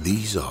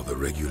 These are the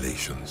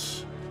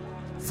regulations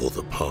for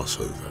the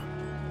Passover.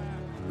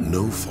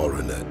 No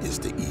foreigner is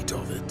to eat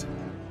of it.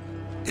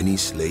 Any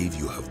slave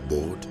you have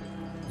bought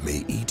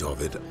may eat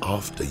of it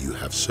after you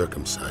have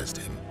circumcised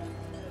him,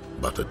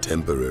 but a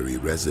temporary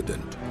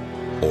resident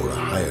or a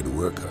hired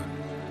worker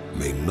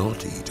may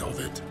not eat of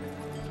it.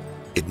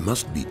 It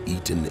must be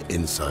eaten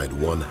inside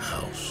one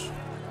house.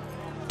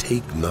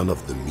 Take none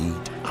of the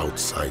meat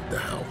outside the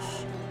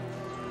house.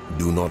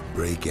 Do not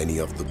break any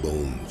of the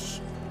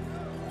bones.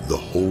 The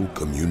whole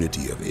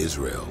community of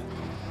Israel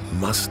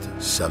must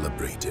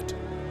celebrate it.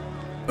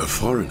 A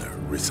foreigner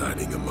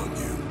residing among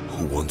you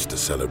who wants to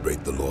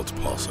celebrate the Lord's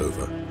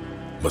Passover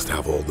must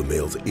have all the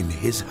males in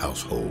his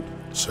household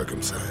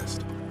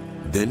circumcised.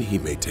 Then he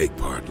may take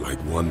part like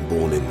one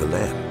born in the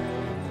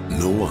land.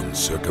 No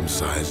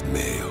uncircumcised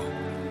male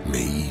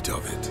may eat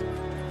of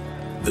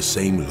it. The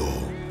same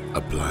law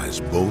applies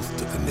both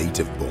to the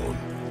native born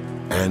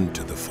and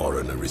to the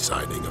foreigner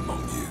residing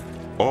among you.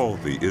 All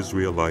the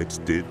Israelites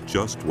did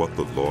just what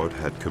the Lord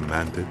had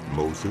commanded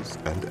Moses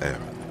and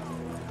Aaron.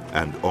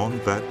 And on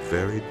that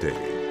very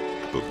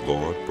day, the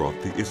Lord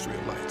brought the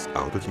Israelites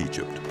out of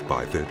Egypt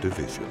by their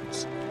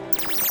divisions.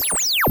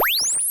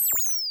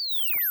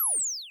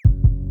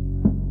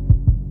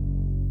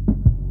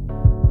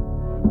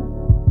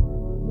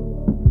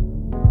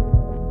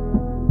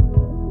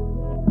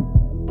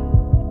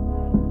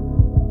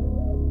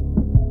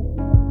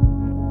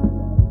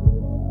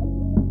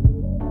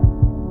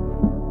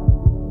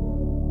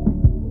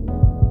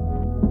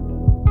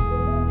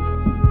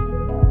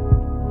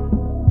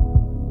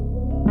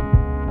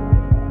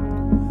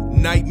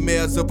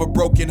 Nightmares of a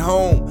broken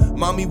home.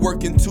 Mommy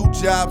working 2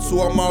 jobs,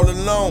 so I'm all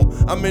alone.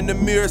 I'm in the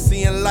mirror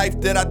seeing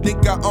life that I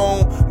think I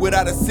own,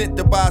 without a cent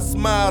to buy a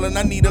smile, and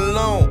I need a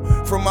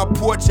loan. From my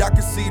porch I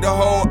can see the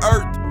whole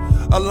earth.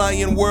 A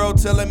lying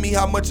world telling me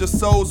how much a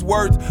soul's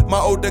worth. My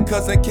older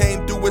cousin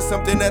came through with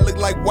something that looked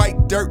like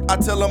white dirt. I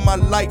tell him my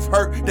life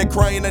hurt, that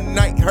crying the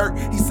night hurt.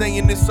 He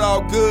saying it's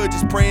all good,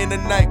 just praying the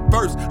night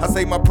first. I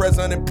say my brother's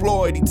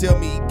unemployed, he tell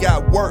me he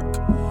got work.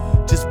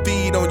 Just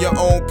feed on your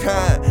own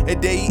kind.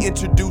 And then he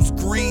introduced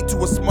greed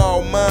to a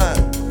small mind.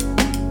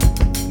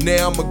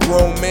 Now I'm a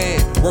grown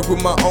man, work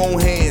with my own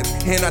hands,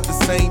 hand out the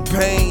same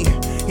pain.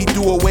 He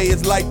threw away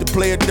his life to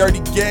play a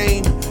dirty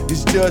game.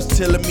 This judge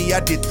telling me I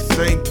did the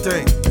same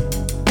thing.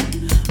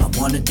 I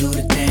wanna do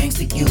the things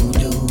that you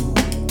do.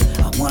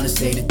 I wanna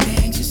say the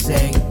things you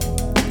say.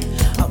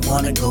 I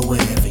wanna go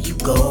wherever you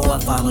go. I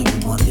follow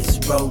you on this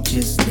road,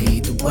 just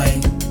lead the way.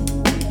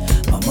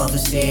 My mother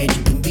said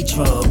you can be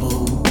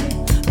trouble,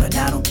 but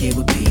I don't care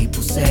what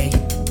people say.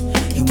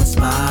 You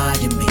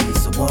inspired me,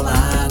 so all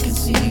I can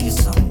see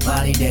is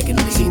somebody that can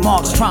lead. See,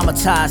 Mark's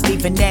traumatized,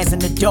 even as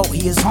an adult,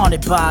 he is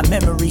haunted by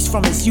memories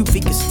from his youth. He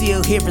can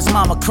still hear his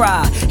mama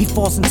cry. He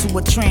falls into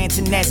a trance,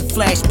 and as a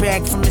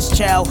flashback from his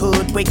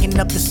childhood, waking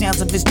up the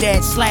sounds of his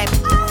dad slap.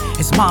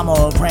 His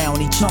mama around,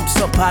 he jumps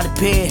up out of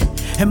bed,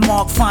 and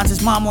Mark finds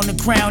his mom on the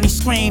ground. He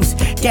screams,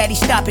 "Daddy,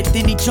 stop it!"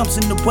 Then he jumps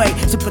in the way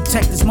to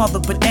protect his mother,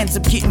 but ends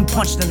up getting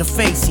punched in the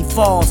face. He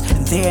falls,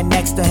 and there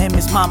next to him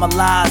his mama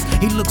lies.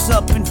 He looks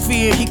up in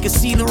fear, he can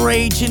see the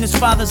rage in his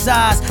father's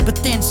eyes, but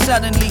then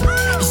suddenly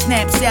he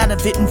snaps out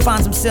of it and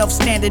finds himself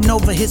standing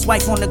over his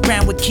wife on the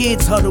ground with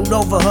kids huddled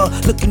over her,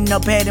 looking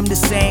up at him the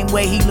same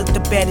way he looked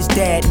up at his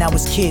dad. Now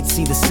his kids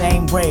see the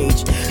same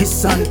rage. His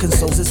son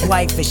consoles his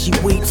wife as she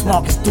weeps.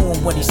 Mark is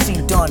doing what he's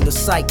seen done. The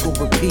cycle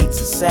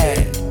repeats. It's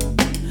sad.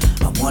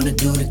 I wanna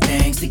do the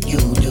things that you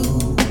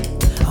do.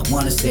 I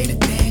wanna say the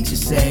things you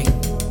say.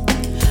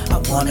 I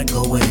wanna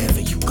go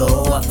wherever you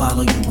go. I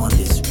follow you on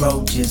this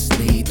road, just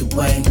lead the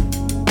way.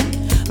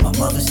 My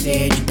mother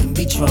said you can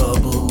be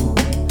trouble,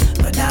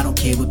 but I don't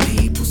care what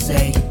people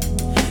say.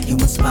 You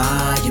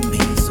inspire me,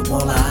 so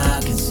all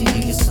I can see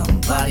is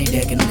somebody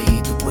that can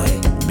lead the way.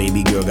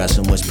 Baby girl got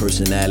so much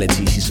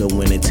personality, she's so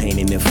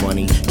entertaining and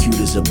funny. Cute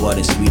as a bud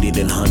and sweeter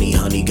than honey,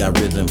 honey got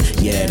rhythm.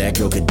 Yeah, that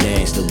girl could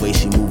dance, the way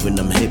she moving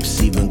them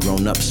hips, even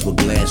grown-ups would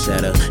glance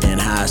at her. In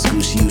high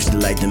school, she used to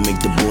like to make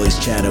the boys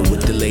chatter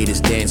with the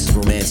latest dances,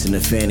 romance and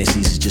the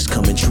fantasies is just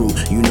coming true.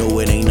 You know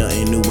it ain't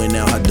nothing new, and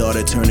now her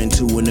daughter turning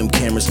two when them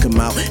cameras come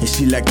out. And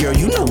she like, girl,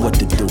 you know what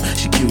to do.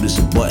 She cute as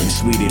a button,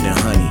 sweeter than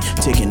honey.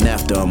 Taking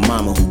after her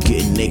mama who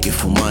getting naked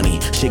for money.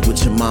 Shake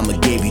what your mama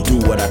gave you, do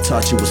what I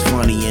taught you was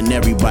funny, and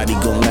everybody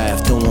gon' laugh.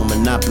 Throwin'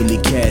 Monopoly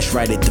cash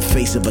right at the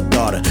face of a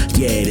daughter.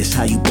 Yeah, that's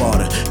how you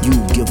barter. You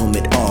give them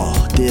it all,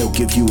 they'll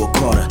give you a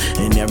quarter.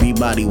 And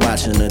everybody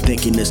watching her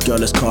thinking this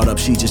girl is caught up.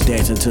 She just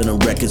dancing to them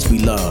records we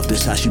love.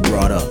 This how she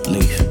brought up,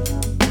 Leaf.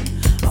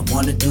 I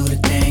wanna do the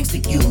things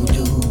that you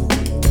do.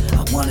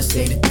 I wanna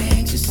say the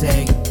things you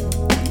say.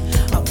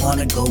 I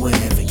wanna go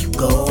wherever you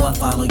go. I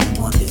follow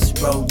you on this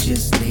road,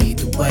 just lead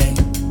the way.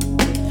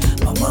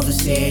 My mother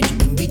said you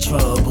can be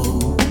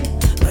trouble,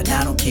 but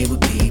I don't care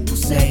what people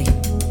say.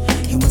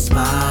 You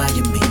inspire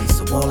me,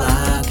 so all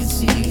I can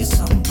see is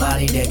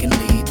somebody that can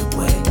lead the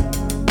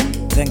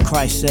way. Then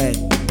Christ said,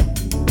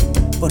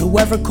 "But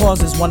whoever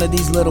causes one of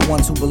these little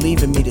ones who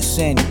believe in me to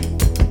sin,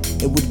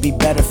 it would be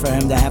better for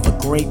him to have a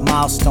great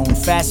millstone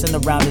fastened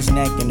around his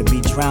neck and to be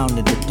drowned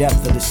in the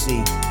depth of the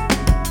sea.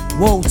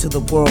 Woe to the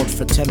world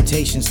for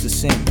temptations to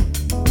sin,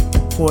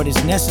 for it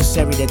is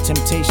necessary that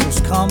temptations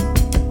come,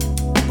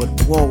 but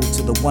woe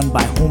to the one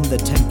by whom the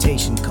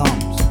temptation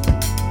comes."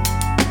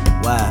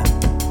 Wow.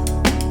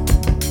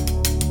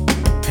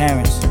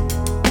 Parents,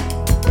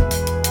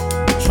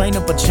 train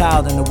up a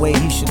child in the way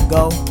he should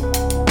go.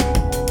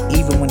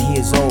 Even when he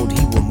is old,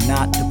 he will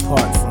not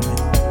depart from it.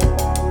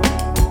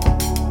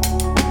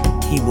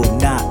 He will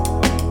not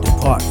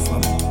depart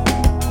from it.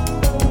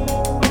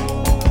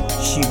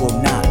 She will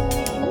not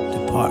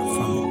depart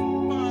from it.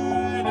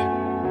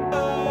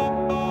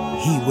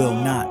 He will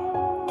not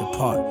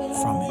depart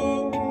from it.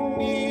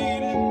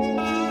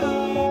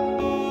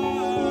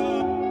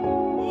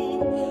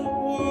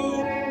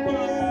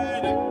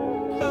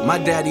 My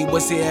daddy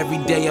was here every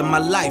day of my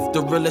life,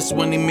 the realest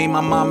when he made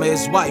my mama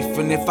his wife.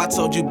 And if I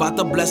told you about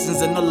the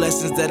blessings and the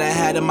lessons that I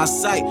had in my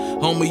sight,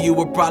 homie, you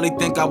would probably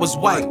think I was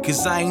white.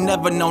 Cause I ain't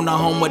never known a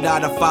home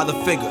without a father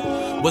figure.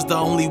 Was the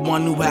only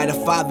one who had a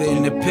father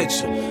in the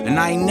picture. And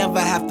I ain't never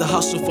have to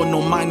hustle for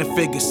no minor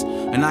figures.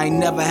 And I ain't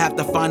never have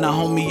to find a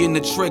homie in the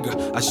trigger.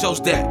 I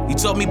chose that. He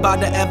told me about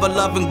the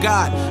ever-loving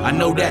God. I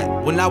know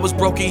that. When I was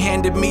broke, he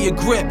handed me a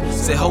grip.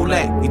 Said, hold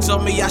that. He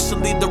told me I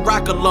should leave the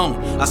rock alone.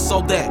 I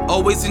sold that.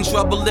 Always in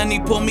trouble and he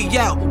pulled me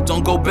out.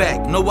 Don't go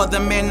back. No other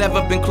man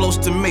never been close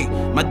to me.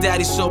 My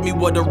daddy showed me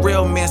what a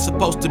real man's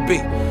supposed to be.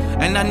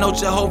 And I know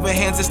Jehovah's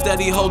hands are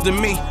steady holding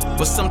me.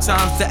 But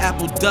sometimes the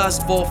apple does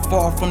fall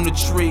far from the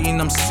tree,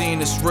 and I'm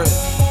seeing it's real.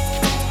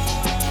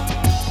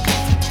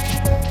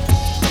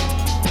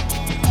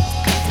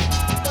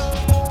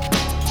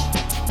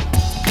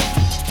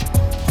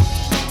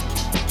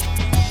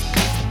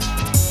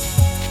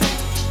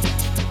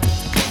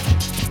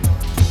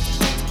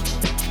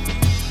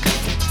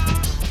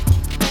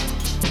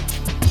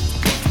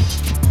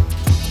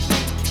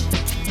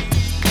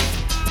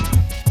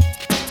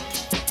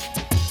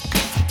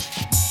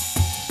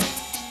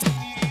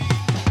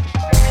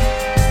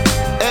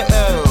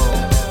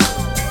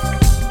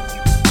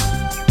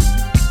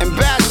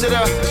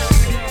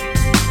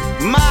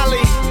 Ambassador,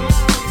 Molly,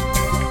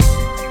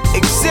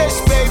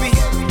 exist, baby.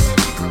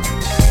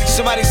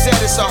 Somebody said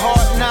it's a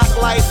hard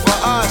knock life for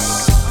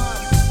us.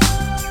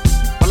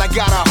 Well, I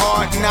got a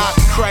hard knock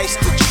Christ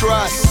to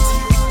trust.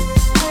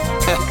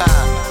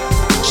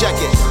 Check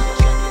it.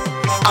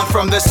 I'm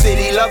from the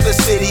city, love the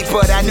city,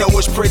 but I know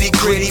it's pretty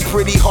gritty.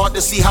 Pretty hard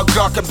to see how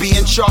God could be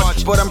in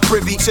charge, but I'm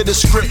privy to the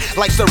script.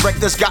 Like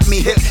directors got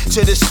me hip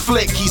to this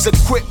flick. He's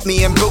equipped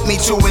me and built me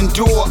to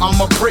endure. I'm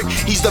a brick,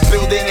 he's the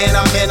builder and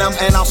I'm in him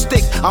and I'll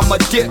stick. I'm a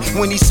dip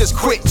when he says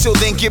quit, till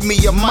then give me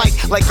a mic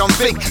like I'm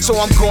Vic. So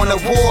I'm going to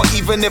war,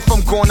 even if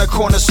I'm going to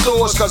corner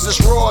stores, cause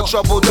it's raw,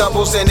 trouble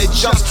doubles and it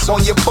jumps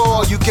on your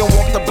ball. You can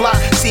walk the block,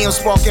 see him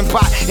sparking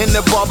pot in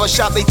the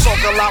barbershop. They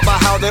talk a lot about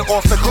how they're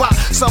off the clock,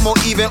 some are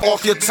even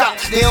off your top.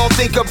 They don't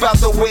think about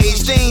the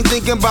wage, they ain't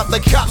thinking about the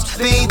cops,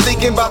 they ain't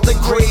thinking about the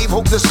grave.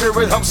 Hope the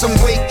spirit helps them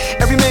wake.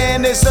 Every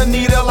man is a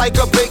needle like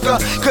a baker,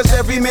 cause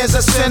every man's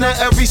a sinner,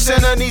 every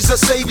sinner needs a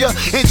savior.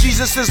 And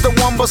Jesus is the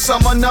one, but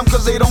some are numb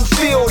cause they don't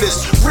feel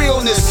this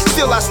realness.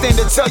 Still I stand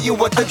to tell you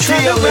what the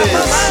deal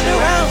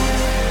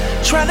is.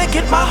 Trying to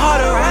get my heart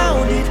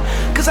around it,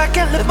 cause I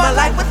can't live my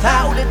life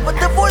without it. But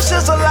the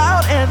voices are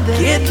loud and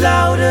they get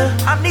louder.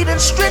 I'm needing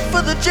strength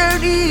for the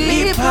journey,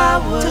 need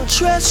power to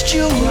trust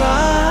you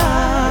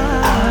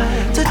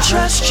right, to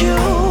trust you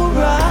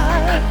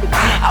right.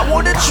 I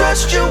wanna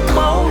trust you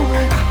more,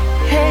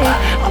 hey,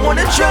 I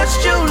wanna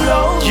trust you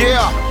low.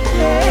 Yeah.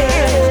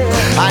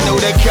 I know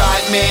that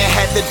God, man,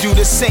 had to do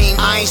the same.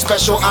 I ain't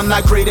special, I'm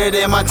not greater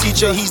than my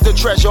teacher. He's the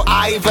treasure,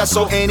 I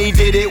vessel, and he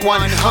did it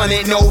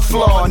 100, no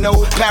flaw,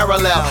 no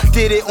parallel.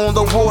 Did it on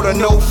the water,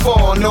 no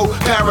fall, no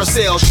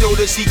parasail. Showed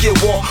us he can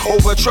walk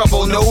over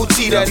trouble, no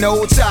teeter,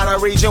 no tide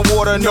of raging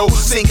water, no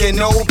sinking,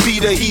 no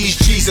Peter. He's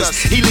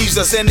Jesus, he leaves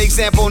us an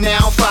example.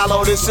 Now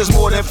follow, this is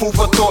more than food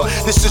for thought.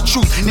 This is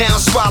truth, now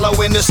swallow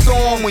in the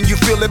storm. When you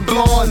feel it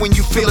blowing, when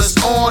you feel it's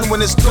on,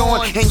 when it's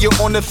dawn, and you're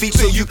on the feet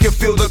so you can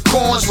feel the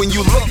corns. When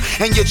you look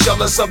and you're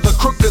jealous of the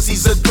crook cause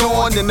he's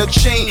adorned in a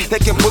chain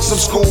that can put some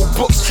school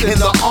books in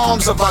the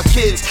arms of our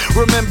kids.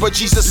 Remember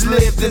Jesus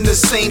lived in the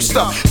same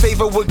stuff.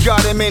 Favor with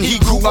God him and he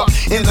grew up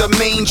in the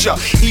manger.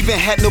 Even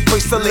had no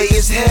place to lay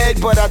his head,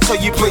 but I tell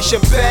you place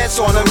your bets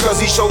on him cause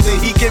he showed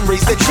that he can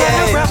raise the dead.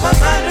 Trying to wrap my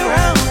mind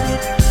around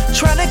it,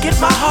 trying to get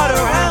my heart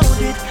around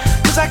it,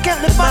 cause I can't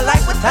live my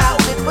life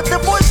without it. But the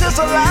voices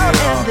are loud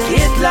and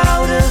they get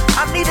louder.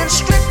 I'm needing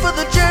strength for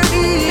the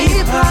journey,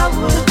 need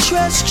power to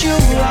trust you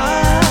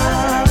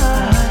right,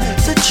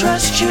 to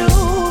trust you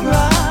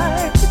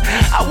right.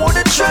 I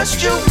wanna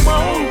trust you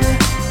more,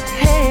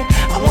 hey,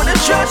 I wanna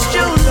trust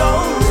you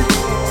Lord,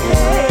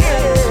 hey.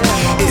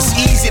 It's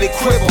easy to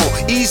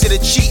quibble, easy to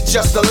cheat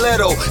just a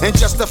little, and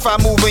justify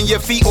moving your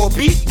feet or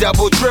beat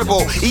double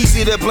dribble.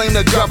 Easy to blame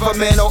the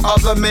government or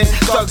other men,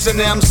 thugs in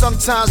them.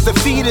 Sometimes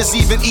defeat is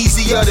even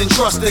easier than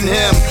trusting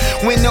him.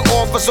 When the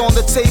offer's on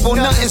the table,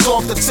 nothing's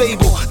off the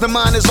table. The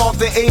mind is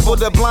often able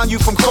to blind you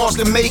from cause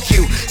to make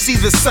you see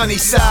the sunny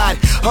side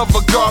of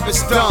a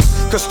garbage dump.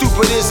 Cause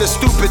stupid is as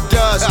stupid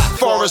does,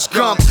 Forrest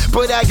Gump.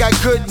 But I got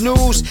good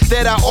news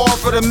that I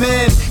offer the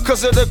men.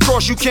 Cause of the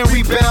cross you can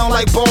rebound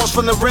like balls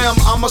from the rim.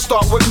 I'ma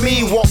start with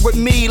me, walk with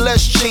me,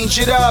 let's change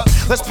it up.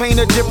 Let's paint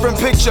a different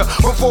picture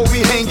before we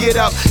hang it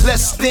up.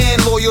 Let's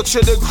stand loyal to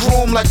the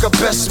groom like a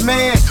best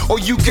man. Or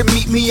you can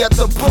meet me at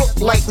the book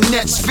like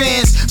Nets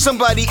fans.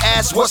 Somebody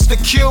asks what's the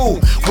cue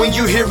when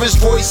you hear his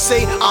voice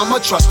say I'ma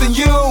trust in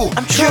you.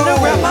 I'm trying to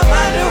wrap my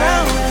mind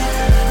around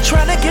it,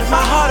 trying to get my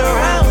heart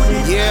around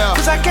it, yeah.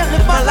 Cause I can't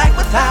live my life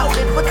without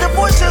it. But the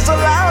voices are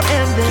loud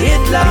and they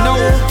get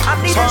louder.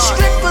 I'm needing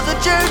strength for the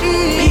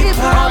journey, need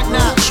power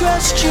to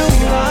trust you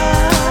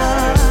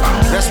right.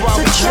 That's why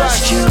we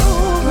trust you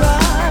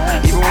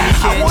right. Even when we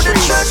can't I wanna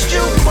trust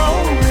you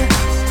more,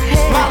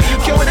 hey, I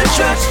wanna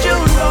trust you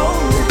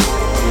Lord,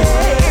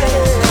 hey.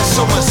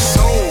 So much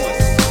soul.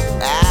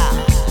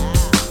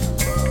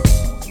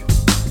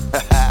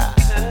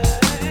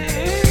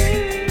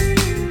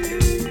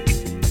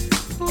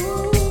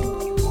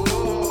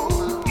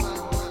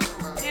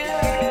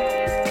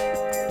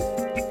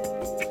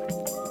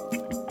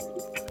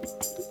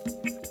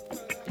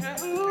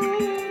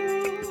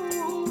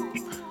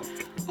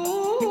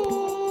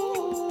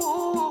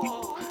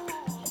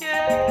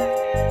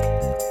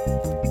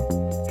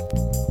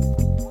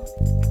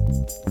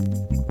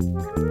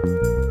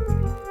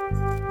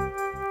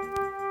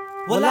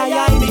 Well, me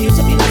used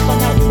to be like, but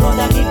now you know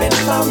that me been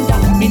found out.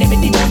 Me never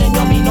the morning,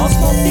 no, me no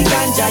smoke the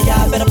ganja,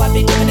 yeah. Better pop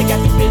it, giving the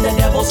cat to feel the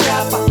devil's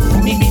scaffa.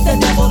 Me beat the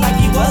devil like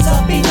he was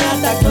a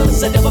piñata,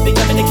 cause the devil be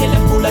coming to kill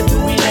him, pull her to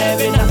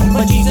 11.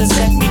 But Jesus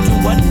sent me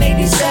to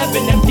 187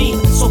 empty.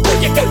 So pull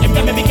your gun, and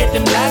let me get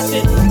them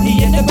blasted.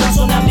 He in the ground,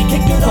 so now me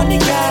kick it on the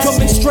gas.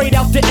 Coming straight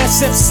out the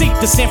SFC,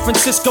 the San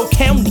Francisco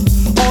County.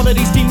 All of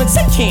these demons,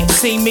 they can't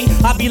see me.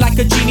 I be like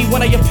a genie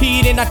when I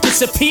appeared and I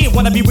disappeared.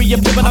 When I be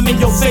reappeared, but I'm in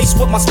your face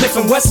with my Smith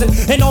 & Wesson.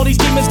 And all these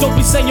demons don't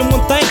be saying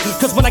one thing,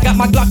 cause when I got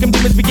my Glock, them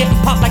demons be getting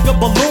popped like a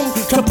balloon.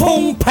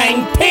 Kaboom,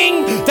 pang,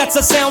 ping. That's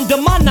the sound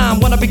of my nine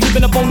when I be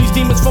creeping up on these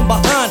demons from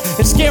behind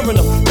and scaring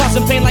them,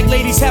 causing pain like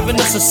ladies having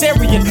a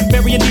cesarean.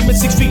 Burying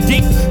demons 6 feet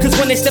deep, cause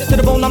when they step to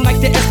the bone, I'm like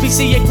the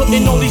SPCA,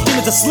 putting all these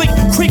demons asleep.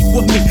 Creep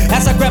with me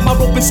as I grab my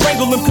rope and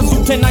strangle them, cause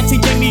Lieutenant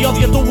 19 gave me all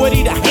the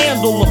authority to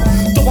handle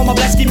them. Throw on my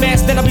black ski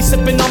mask, then I be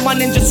sipping on my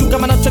ninja suit.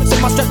 Got my nunchucks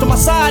and my strap to my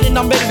side, and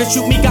I'm ready to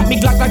shoot me. Got me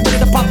Glock like ready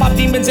to pop out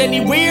demons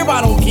anywhere,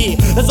 I don't care,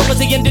 as long as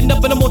they ended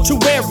up in a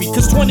mortuary.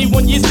 Cause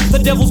 21 years the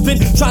devil's been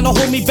trying to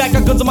hold me back.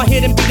 Got guns on my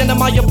head and beating in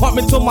my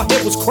apartment till my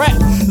head was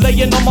cracked.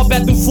 Laying on my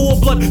bathroom full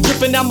of blood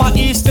dripping out my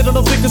ears, still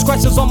the finger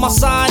scratches on my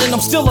side, and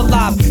I'm still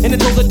alive. And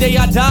until the day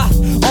I die,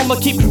 I'ma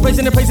keep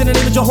praising and praising the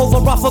name of Jehovah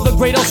Rapha, the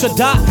great El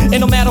Shaddai.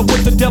 And no matter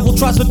what the devil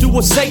tries to do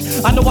or say,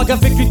 I know I got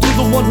victory through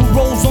the one who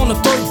rolls on the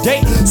third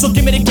day. So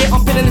give me the gear,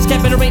 I'm pinning this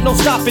cap and there ain't no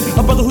stopping.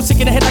 A brother who's sick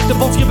in the head like the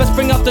bones, you best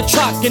bring out the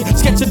chalk and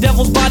sketch the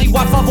devil's body.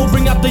 Wi-Fi will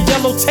bring out the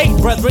yellow tape,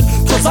 brethren,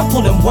 cause I'm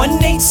pulling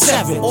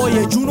 187. Oh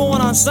yeah, you know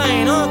what I'm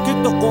saying, huh?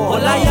 Get the oil.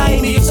 Well, I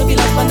me used to be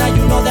like, but now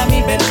you know that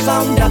me been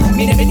found out.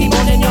 Me never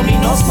demon and yo, me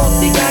no smoke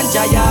the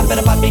ganja, yeah.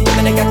 Better pop me,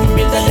 coming, I got to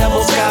build the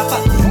devil's capa.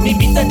 Me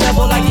beat the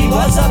devil like he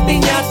was a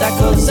piñata,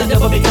 cause the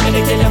devil be coming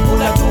to kill and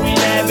pull out to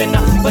 11.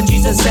 But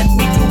Jesus sent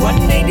me to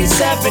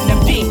 187,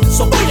 them demons.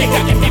 So boy, they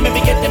got them demons,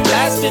 me get them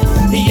blasted.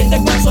 He in the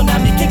ground, so now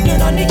me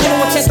kicking on the gas.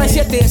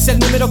 87 es el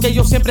número que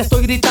yo siempre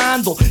estoy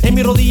gritando. En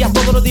mis rodillas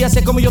todos los días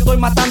sé como yo estoy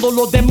matando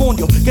los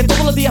demonios que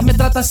todos los días me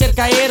tratan de hacer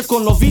caer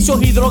con los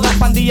vicios y drogas,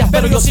 pandillas,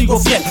 pero yo sigo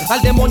fiel.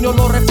 Al demonio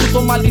lo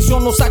refuto,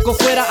 maldición lo saco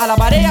fuera.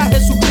 Alabaré a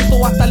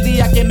Jesucristo hasta el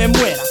día que me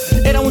muera.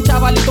 Era un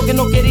chavalito que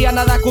no quería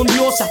nada con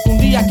Dios. Hasta un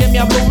día que me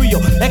habló y yo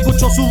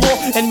escuchó su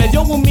voz. Él me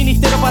dio un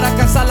ministerio para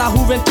alcanzar la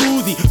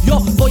juventud y yo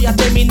voy a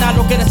terminar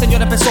lo que el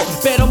Señor empezó.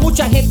 Pero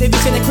mucha gente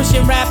dice en el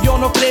Christian rap yo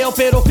no creo,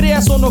 pero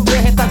creas o no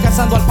creas, está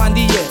cazando al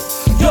pandillero.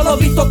 Yo lo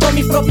he visto con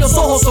mis propios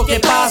ojos, ¿o qué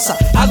pasa?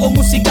 Hago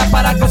música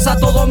para alcanzar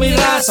toda mi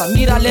raza.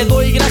 Mira, le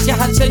doy gracias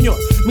al Señor,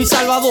 mi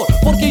Salvador,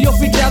 porque yo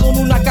fui criado en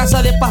una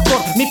casa de pastor.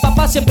 Mi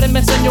papá siempre me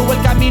enseñó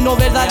el camino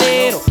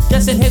verdadero, que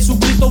es en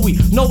Jesucristo, y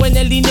no en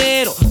el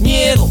dinero.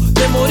 Miedo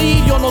de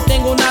morir, yo no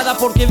tengo nada,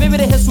 porque vivir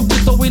en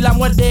Jesucristo, y la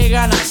muerte es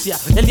ganancia.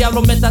 El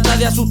diablo me trata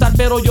de asustar,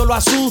 pero yo lo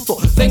asusto.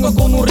 Vengo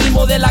con un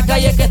ritmo de la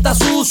calle que está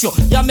sucio.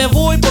 Ya me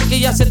voy porque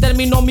ya se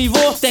terminó mi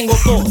voz, tengo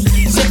tos.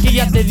 Sé que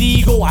ya te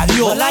digo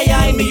adiós.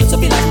 Me used to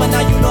be like, but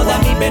now you know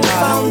that me been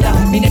found out.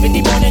 Me never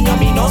demon and yo,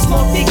 me no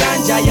smoke the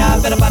ganja, yeah.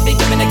 Better papi,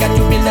 coming, I got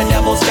to build the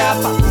devil's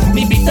capa.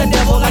 Me beat the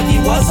devil like he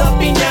was a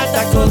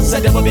piñata, cause the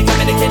devil be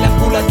coming to kill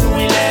and pull out to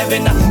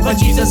 11. But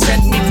Jesus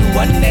sent me to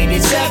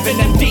 187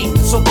 and deep.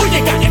 So who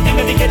you got? And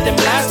me get them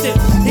blasted.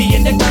 He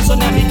in the ground, so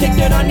now me kicked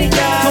it on the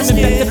gas.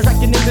 Coming back to the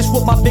track in English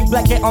with my big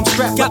black hat, I'm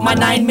strapped. Got my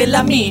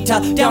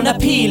 9mm down a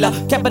peeler.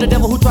 Kept by the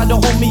devil who tried to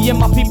hold me and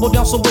my people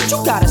down. So what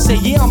you gotta say?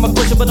 Yeah, I'm a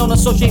Christian, but don't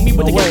associate me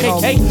with the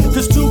KKK.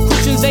 Cause two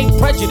Christians ain't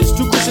prejudiced.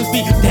 Two Christians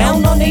be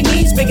down on their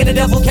knees, making the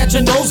devil catch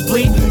a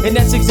nosebleed. And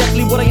that's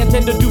exactly what I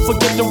intend to do.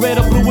 Forget the red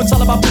or blue. It's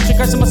all about preaching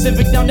Christ in my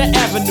Civic down the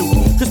avenue.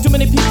 Cause too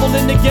many people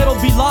in the ghetto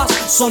be lost.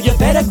 So you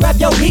better grab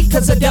your heat,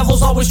 cause the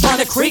devil's always trying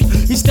to creep.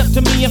 He stepped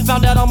to me and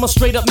found out I'm a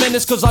straight up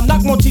menace. Cause I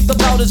knock more teeth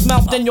out his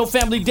mouth than your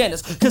family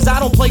dentist. Cause I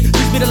don't play,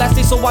 this be the last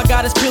day, so I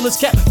got his pill, his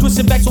cap.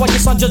 Twisted back, so I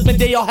guess on Judgment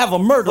Day I'll have a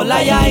murder.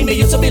 Well, me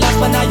used to be lost,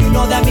 but now you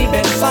know that me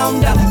been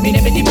found out. Me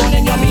never demon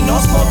and yo, me no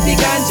smoke the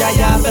ganja,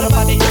 yeah. Better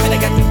papi, give me, I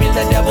got to build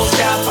the devil's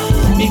capa.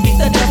 Me beat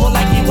the devil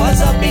like he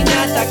was a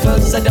piñata,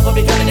 cause the devil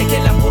be coming to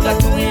kill and pull out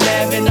to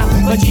 11.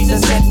 But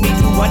Jesus sent me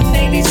to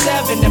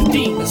 187, them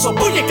demons. So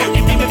booyah, got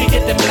them demons, we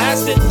get them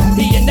blasted.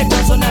 He in the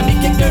ground, so now me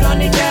kick dirt on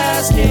the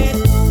gasket.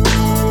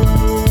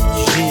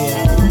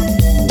 Yeah,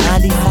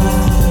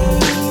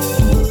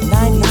 95,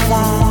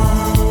 95.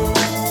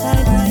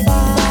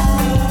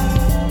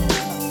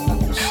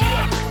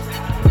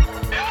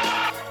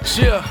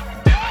 Yeah.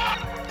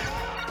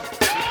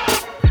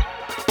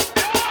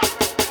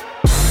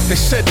 They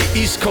said the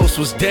East Coast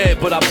was dead,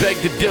 but I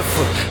beg to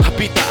differ. I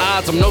beat the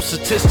odds, I'm no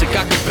statistic,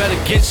 I can bet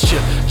against you.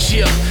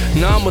 Yeah,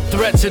 now I'm a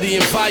threat to the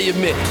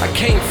environment. I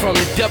came from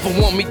the devil,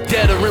 want me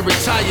dead or in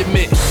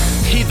retirement.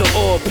 Either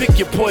or, pick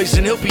your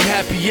poison, he'll be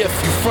happy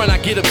if you front, I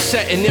get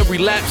upset and then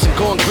relapse and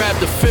go and grab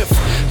the fifth.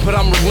 But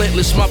I'm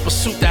relentless, my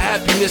pursuit to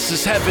happiness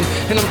is heaven,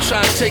 and I'm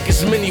trying to take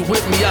as many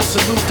with me, I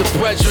salute the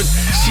brethren.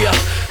 Yeah,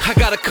 I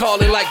got a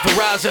calling like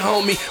Verizon,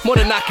 homie, more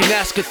than I can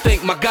ask or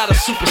think, my God will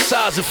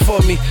supersize it for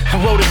me. I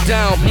wrote it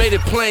down, made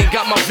it plain,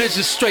 got my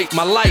vision straight,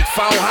 my life,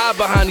 I don't hide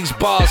behind these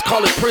bars,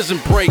 call it prison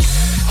break.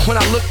 When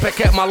I look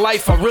back at my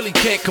life, I really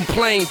can't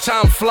complain.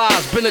 Time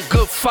flies, been a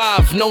good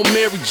 5, no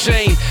Mary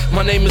Jane.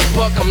 My name is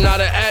Buck, I'm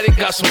not an addict,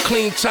 got some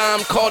clean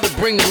time. Called to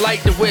bring the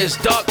light to where it's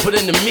dark, but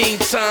in the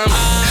meantime,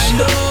 I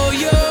know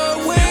you're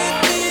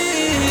with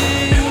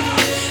me,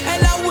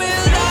 and I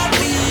will not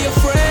be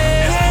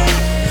afraid.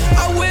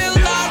 I will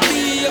not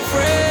be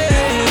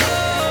afraid.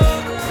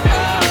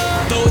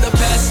 Though the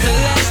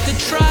pestilence to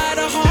try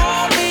to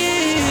harm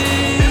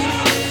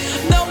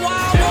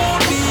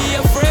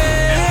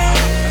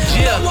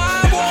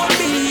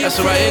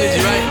That's the right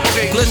energy, right?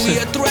 Okay, listen.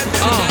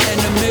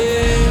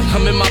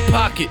 I'm in my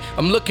pocket,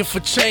 I'm looking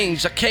for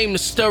change. I came to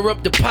stir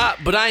up the pot,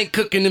 but I ain't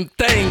cooking them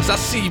things. I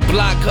see you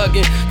block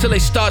hugging till they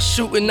start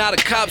shooting, now the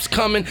cops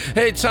coming.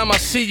 Every time I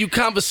see you,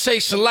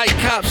 conversation like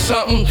cops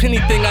something.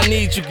 Anything I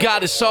need, you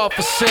got, it's all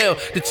for sale.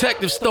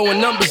 Detectives throwing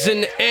numbers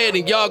in the air,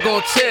 and y'all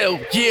gon' tell.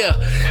 Yeah,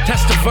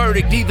 that's the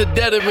verdict, either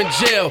dead or in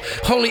jail.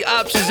 Only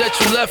options that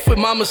you left with,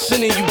 mama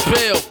sending you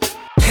bail.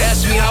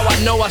 Ask me how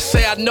I know, I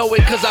say I know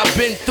it cause I've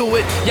been through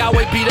it.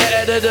 Yahweh be the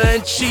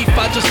editor-in-chief,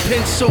 I just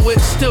pencil it.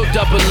 Still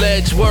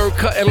double-edged, word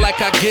cutting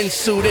like I getting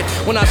suited.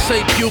 When I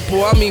say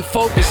pupil, I mean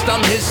focused,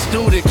 I'm his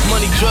student.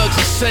 Money, drugs,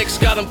 and sex,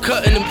 got him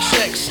cutting them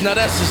checks. Now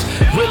that's as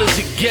real as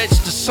it gets,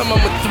 to some I'm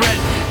a threat.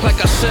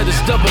 Like I said,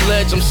 it's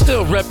double-edged, I'm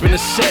still repping the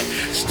set.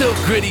 Still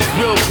gritty,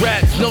 real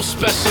rap, no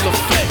special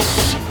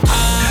effects.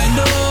 I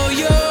know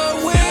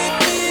you're with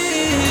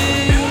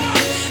me,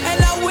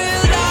 and I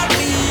will not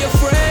be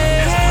afraid.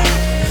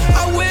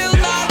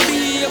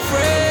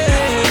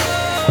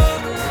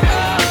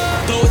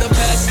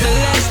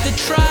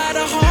 Try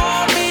to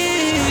harm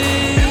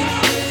me.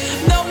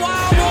 No,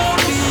 I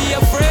won't be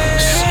afraid.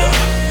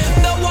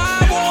 No,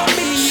 I won't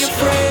be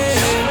afraid.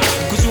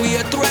 Cause we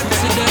are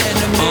threats to the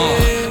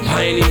enemy.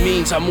 By any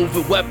means, I move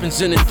with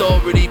weapons and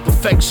authority.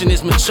 Perfection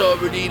is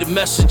maturity, the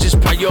message is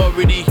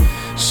priority.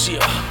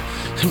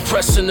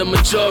 Impressing the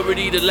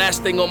majority, the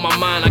last thing on my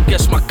mind, I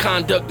guess my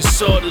conduct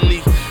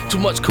disorderly. Too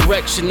much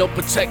correction, no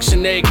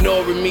protection, they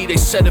ignoring me. They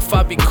said if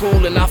I be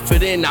cool and I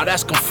fit in, now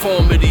that's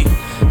conformity.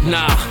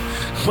 Nah,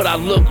 what I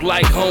look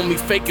like, homie,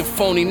 fake and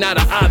phony, not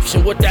an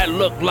option. What that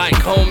look like,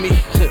 homie?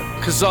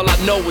 Cause all I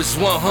know is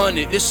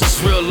 100, this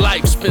is real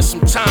life. Spent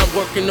some time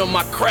working on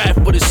my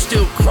craft, but it's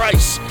still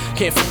Christ.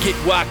 Can't forget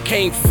where I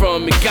came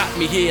from, it got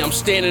me here. I'm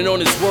standing on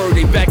his word,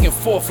 they back and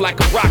forth like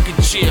a rocket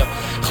chair.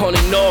 On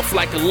and off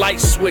like a light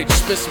switch.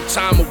 Spent some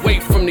time away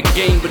from the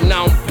game, but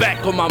now I'm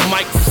back on my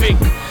mic fig.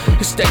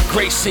 It's that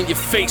grace in your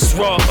face,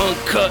 raw,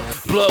 uncut.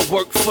 Blood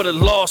work for the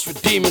lost,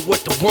 redeeming what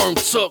the worm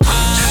took.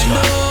 I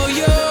know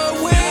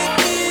you're with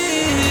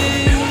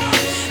me,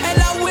 and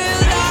I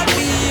will not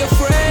be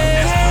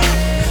afraid.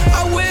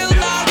 I will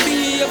not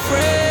be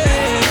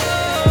afraid.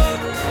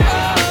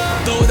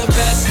 Though the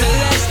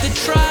pestilence they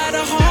try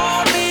to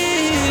harm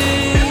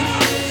me,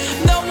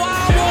 no,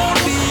 I won't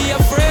be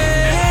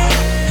afraid.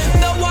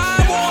 No, I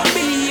won't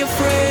be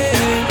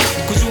afraid.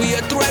 Cause we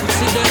are threats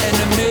to the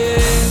enemy.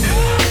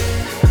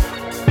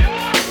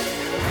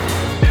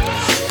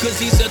 Cause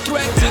he's a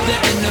threat to the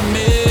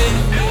enemy.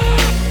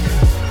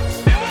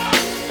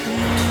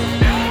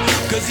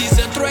 Cause he's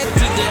a threat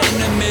to the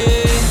enemy.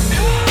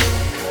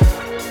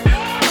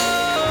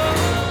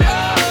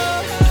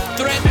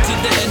 Threat to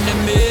the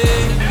enemy.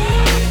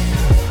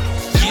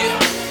 Yeah,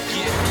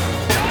 yeah.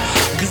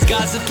 Cause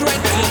God's a threat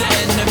to the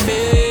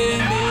enemy.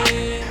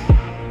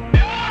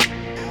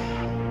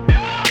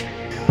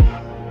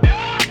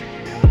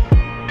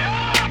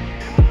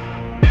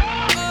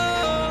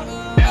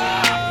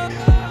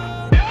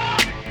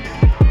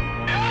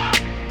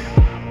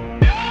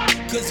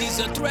 Cause he's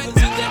a threat to the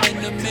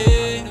enemy.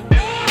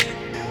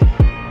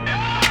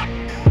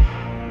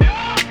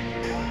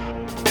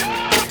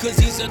 Cause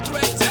he's a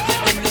threat to the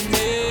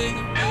enemy.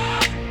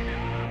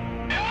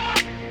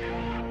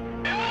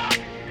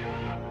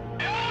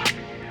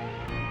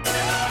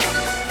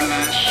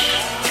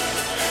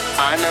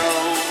 I know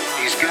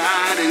he's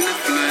God in the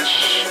flesh.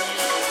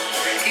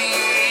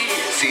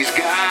 He's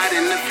God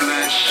in the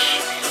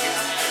flesh.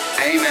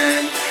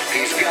 Amen.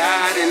 He's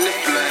God in the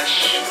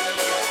flesh.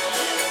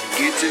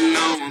 Get to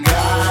know him.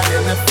 God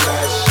in the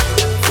flesh.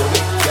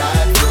 Fully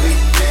God, fully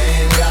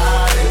man.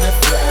 God in the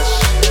flesh.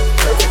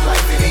 Perfect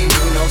life and he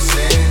knew no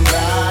sin.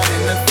 God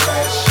in the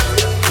flesh.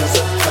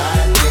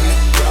 Crucified, then he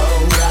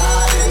rose.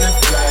 God in the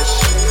flesh.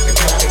 The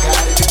kind of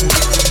God that you can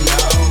get to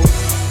know.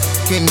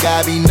 Can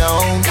God be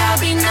known?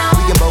 God be known.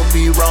 We can both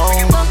be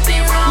wrong.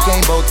 We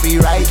can't both be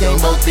right.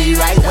 Can't both be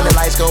right when the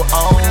lights go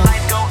on.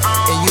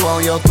 And you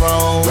on your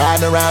throne,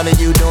 riding around and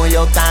you doing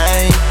your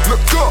thing.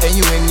 And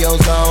you in your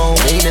zone,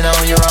 leaning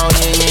on your own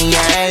yin and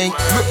yang.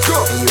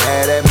 And you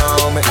had that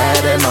moment,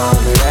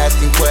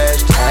 asking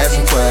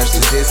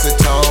questions. This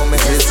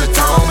atonement,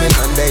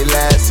 Sunday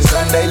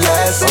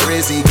last, or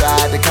is he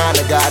God, the kind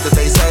of God that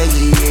they say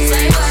he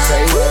is?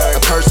 Say what?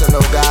 A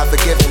personal God,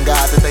 forgiving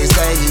God that they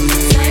say he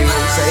is.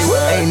 Say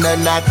what? Ain't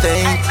nothing I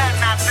think,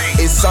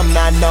 it's something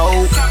I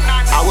know.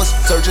 I was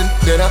searching,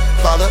 then a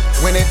father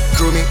when it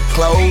drew me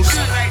close.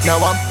 Now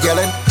I'm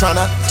yelling, trying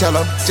to tell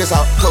him just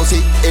how close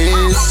he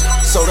is.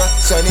 So the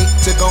son he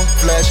took on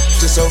flesh,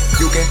 just so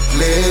you can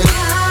live.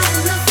 God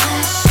in the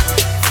flesh,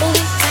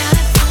 fully God,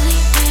 fully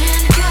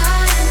man.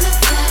 God in the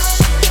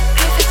flesh,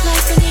 perfect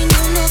life and he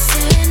knew no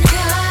sin.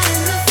 God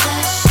in the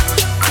flesh,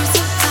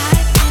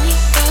 crucified and he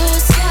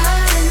rose.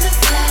 God in the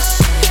flesh,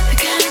 the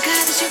kind of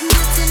God that you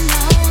need to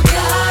know.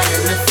 God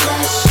in the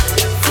flesh,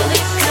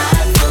 fully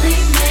God,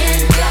 fully man.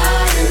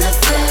 God in the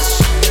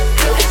flesh,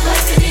 perfect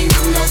life and he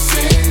knew no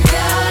sin.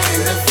 God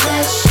in the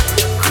flesh,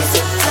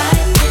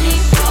 crucified and he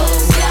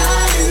rose.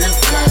 God in the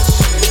flesh,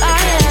 the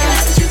kind of God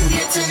that you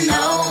need to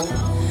know.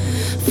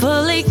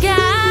 Fully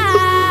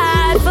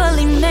God,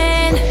 fully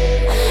man.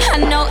 I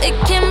know it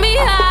can be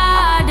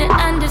hard to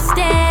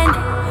understand,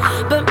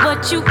 but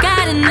what you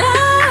gotta know,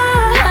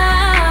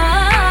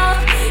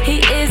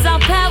 he is all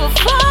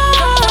powerful.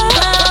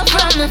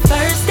 From the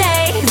first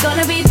day, he's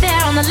gonna be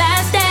there on the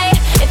last day.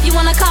 If you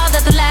wanna call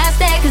that the last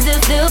day, cause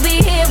he'll still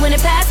be here when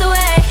it passed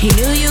away. He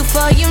knew you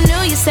before you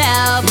knew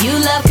yourself. You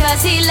love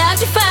cause he loved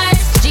you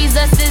first.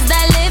 Jesus is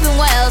that living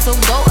well, so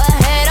go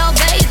ahead,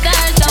 obey your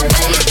thirst,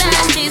 obey your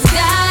thirst. He's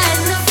God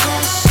in the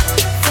flesh,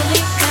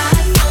 fully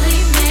God,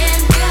 fully man.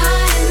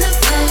 God in the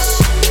flesh,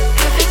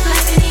 perfect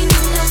life and he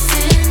knew no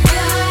sin.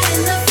 God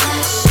in the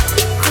flesh,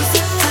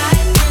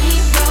 crucified when he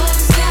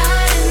rose.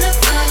 God in the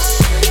flesh,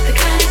 the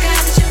kind of God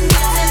that you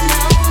get to know.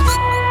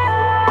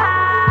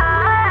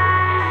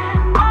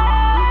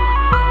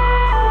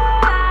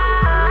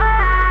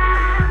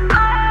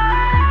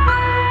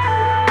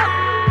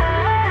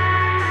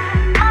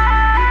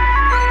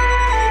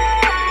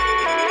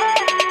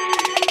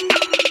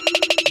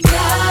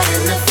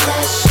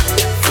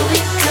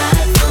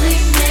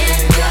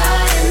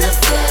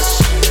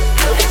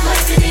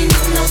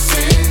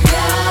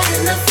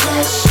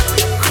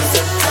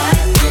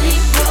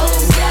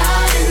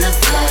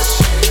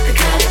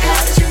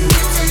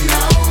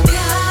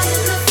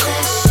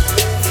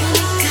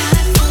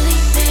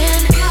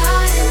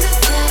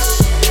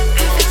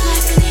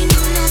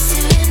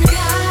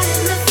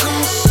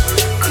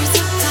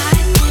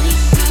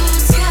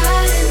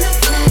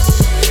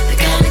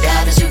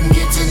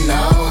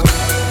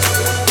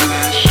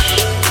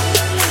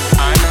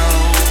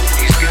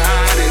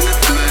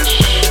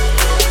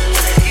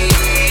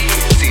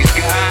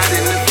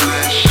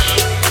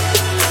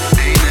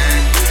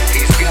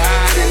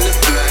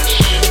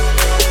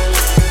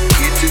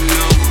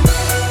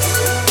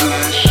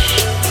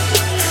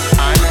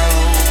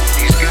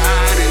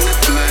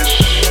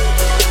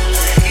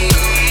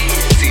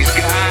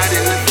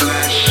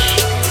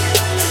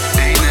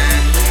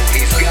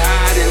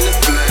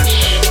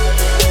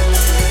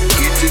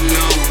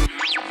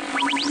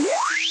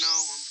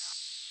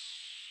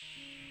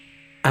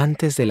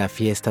 Antes de la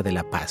fiesta de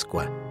la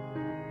Pascua,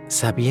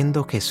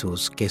 sabiendo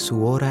Jesús que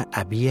su hora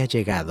había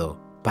llegado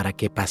para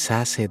que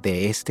pasase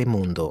de este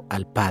mundo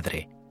al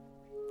Padre,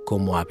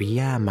 como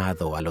había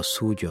amado a los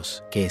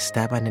suyos que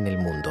estaban en el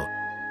mundo,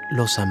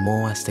 los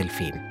amó hasta el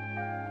fin.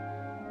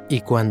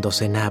 Y cuando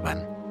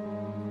cenaban,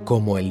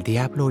 como el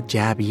diablo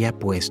ya había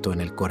puesto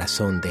en el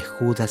corazón de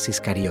Judas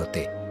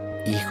Iscariote,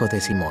 hijo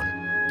de Simón,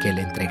 que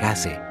le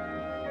entregase,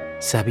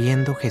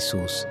 sabiendo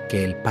Jesús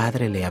que el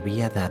Padre le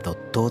había dado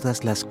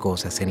todas las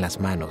cosas en las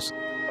manos,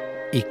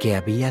 y que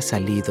había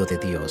salido de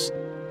Dios,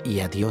 y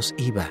a Dios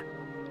iba,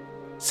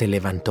 se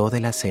levantó de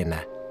la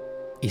cena,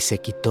 y se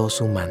quitó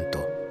su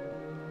manto,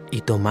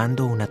 y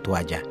tomando una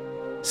toalla,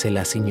 se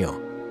la ciñó.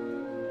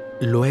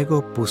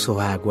 Luego puso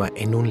agua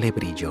en un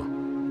lebrillo,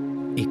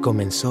 y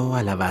comenzó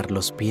a lavar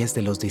los pies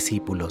de los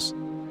discípulos,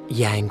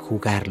 y a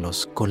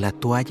enjugarlos con la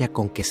toalla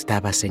con que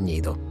estaba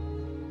ceñido.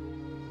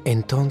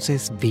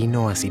 Entonces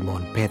vino a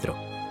Simón Pedro,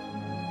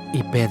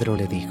 y Pedro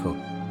le dijo: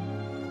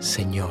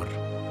 Señor,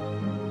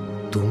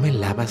 ¿tú me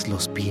lavas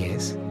los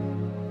pies?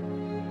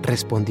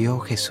 Respondió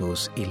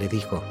Jesús y le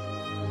dijo: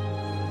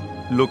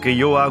 Lo que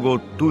yo hago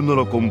tú no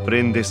lo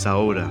comprendes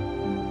ahora,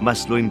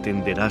 mas lo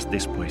entenderás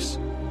después.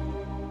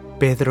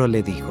 Pedro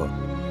le dijo: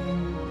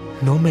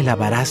 No me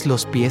lavarás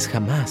los pies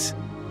jamás.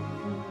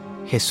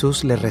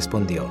 Jesús le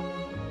respondió: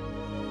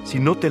 Si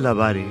no te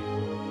lavare,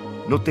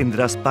 no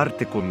tendrás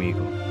parte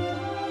conmigo.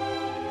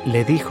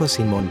 Le dijo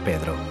Simón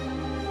Pedro: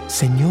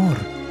 Señor,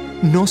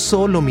 no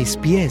solo mis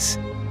pies,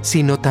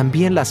 sino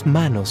también las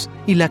manos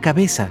y la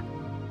cabeza.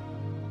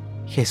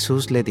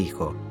 Jesús le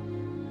dijo: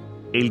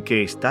 El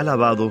que está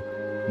lavado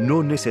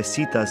no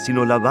necesita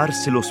sino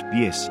lavarse los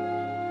pies,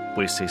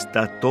 pues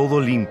está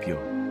todo limpio.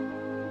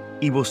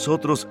 Y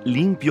vosotros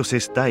limpios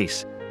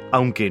estáis,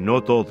 aunque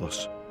no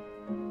todos.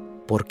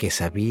 Porque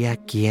sabía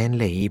quién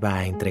le iba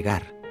a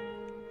entregar.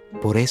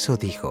 Por eso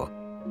dijo: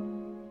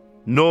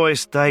 No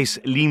estáis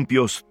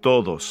limpios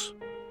todos.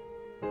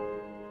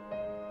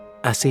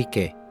 Así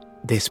que,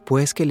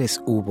 después que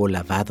les hubo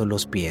lavado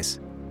los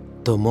pies,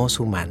 tomó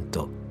su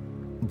manto,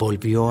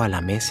 volvió a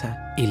la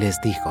mesa y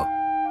les dijo: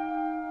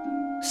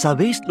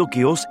 ¿Sabéis lo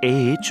que os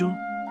he hecho?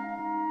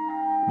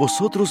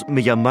 Vosotros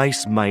me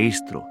llamáis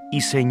Maestro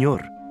y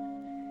Señor,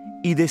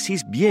 y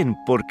decís bien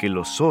porque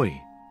lo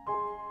soy.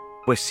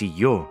 Pues si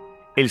yo,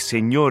 el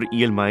Señor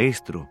y el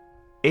Maestro,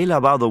 he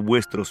lavado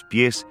vuestros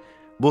pies,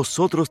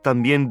 vosotros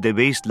también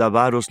debéis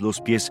lavaros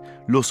los pies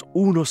los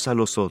unos a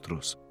los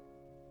otros.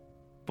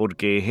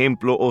 Porque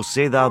ejemplo os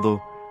he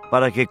dado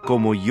para que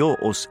como yo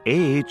os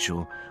he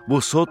hecho,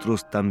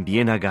 vosotros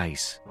también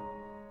hagáis.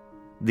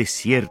 De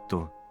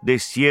cierto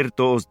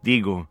os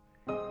digo,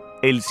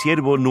 el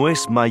siervo no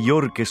es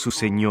mayor que su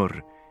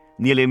Señor,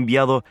 ni el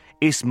enviado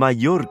es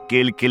mayor que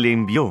el que le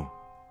envió.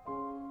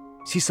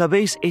 Si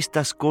sabéis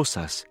estas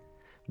cosas,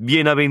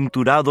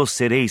 bienaventurados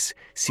seréis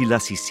si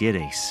las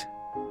hiciereis.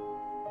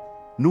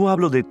 No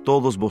hablo de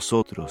todos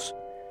vosotros,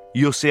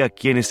 yo sé a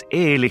quienes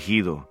he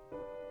elegido,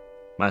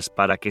 Mas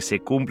para que se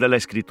cumpla la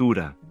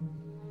Escritura,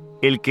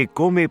 el que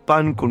come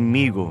pan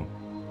conmigo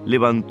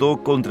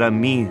levantó contra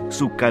mí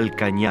su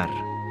calcañar.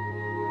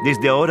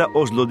 Desde ahora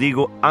os lo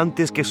digo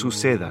antes que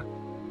suceda,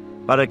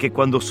 para que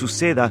cuando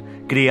suceda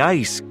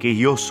creáis que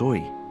yo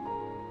soy.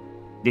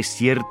 De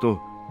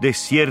cierto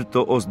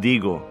os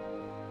digo,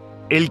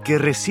 el que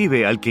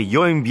recibe al que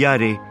yo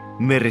enviare,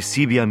 me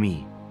recibe a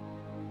mí,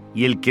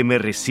 y el que me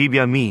recibe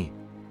a mí,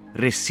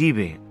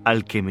 recibe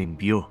al que me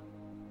envió.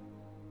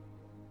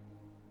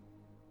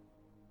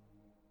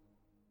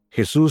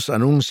 Jesús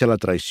anuncia la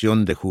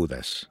traición de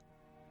Judas.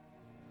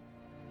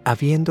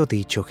 Habiendo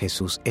dicho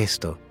Jesús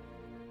esto,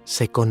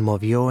 se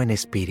conmovió en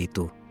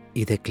espíritu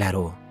y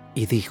declaró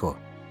y dijo: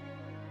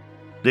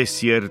 De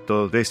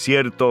cierto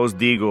os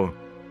digo,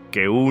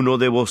 que uno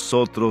de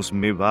vosotros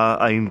me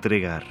va a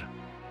entregar.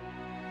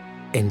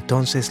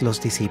 Entonces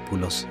los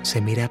discípulos se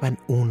miraban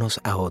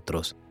unos a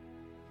otros,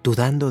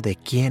 dudando de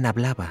quién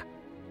hablaba.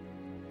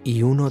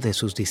 Y uno de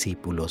sus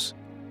discípulos,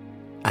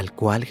 al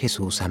cual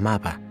Jesús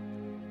amaba,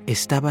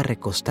 estaba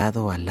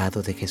recostado al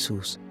lado de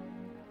Jesús.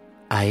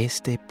 A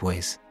este,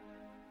 pues,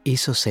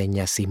 hizo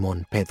señas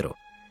Simón Pedro,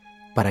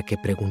 para que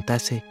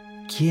preguntase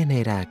quién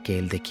era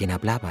aquel de quien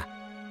hablaba.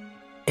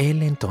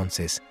 Él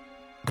entonces,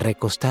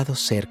 recostado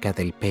cerca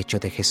del pecho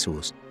de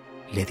Jesús,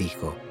 le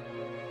dijo: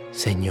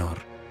 Señor,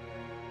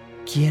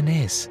 ¿quién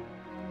es?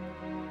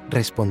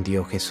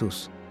 Respondió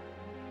Jesús: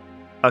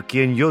 A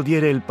quien yo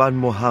diere el pan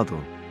mojado,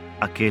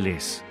 aquel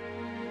es.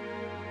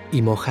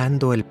 Y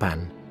mojando el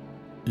pan,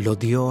 lo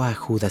dio a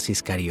Judas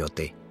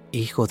Iscariote,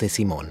 hijo de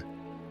Simón.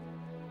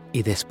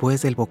 Y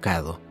después del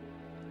bocado,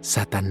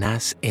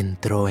 Satanás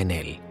entró en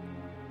él.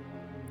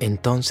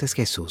 Entonces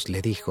Jesús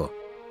le dijo: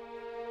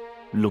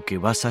 Lo que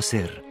vas a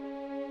hacer,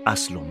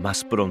 hazlo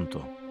más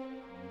pronto.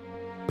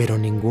 Pero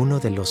ninguno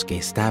de los que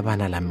estaban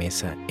a la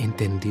mesa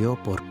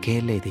entendió por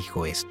qué le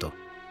dijo esto.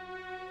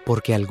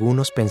 Porque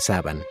algunos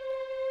pensaban,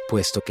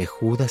 puesto que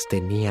Judas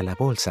tenía la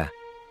bolsa,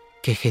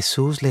 que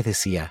Jesús le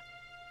decía: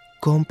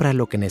 compra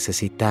lo que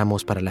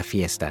necesitamos para la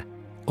fiesta,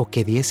 o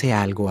que diese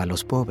algo a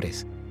los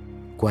pobres.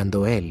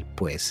 Cuando él,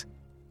 pues,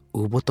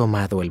 hubo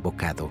tomado el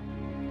bocado,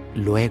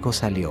 luego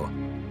salió,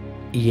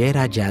 y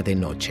era ya de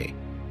noche.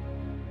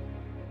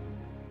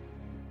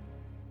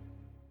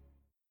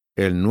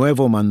 El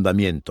nuevo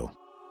mandamiento.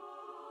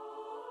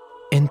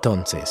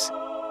 Entonces,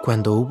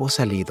 cuando hubo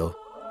salido,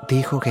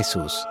 dijo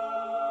Jesús: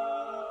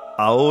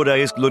 Ahora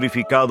es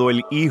glorificado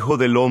el Hijo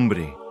del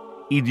Hombre,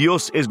 y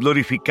Dios es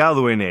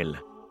glorificado en él.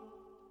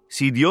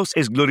 Si Dios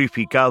es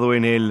glorificado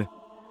en él,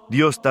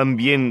 Dios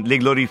también le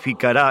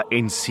glorificará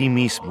en sí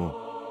mismo,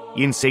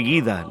 y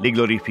enseguida le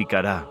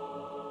glorificará.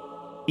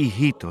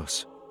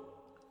 Hijitos,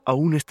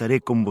 aún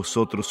estaré con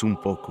vosotros un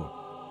poco.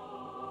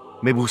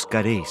 Me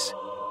buscaréis,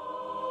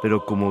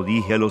 pero como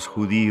dije a los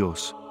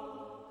judíos,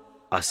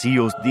 así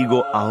os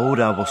digo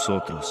ahora a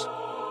vosotros: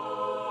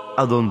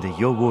 a donde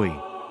yo voy,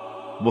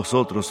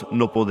 vosotros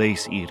no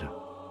podéis ir.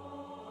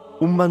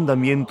 Un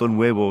mandamiento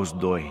nuevo os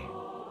doy,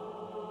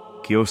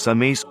 que os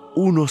améis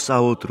unos a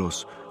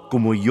otros,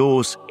 como yo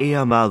os he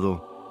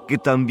amado, que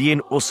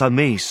también os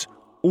améis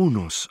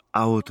unos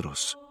a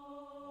otros.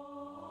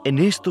 En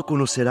esto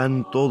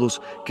conocerán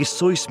todos que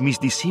sois mis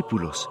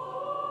discípulos,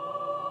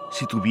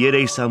 si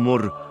tuviereis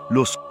amor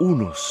los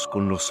unos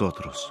con los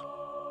otros.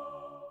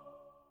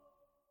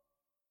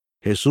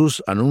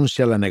 Jesús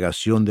anuncia la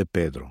negación de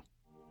Pedro.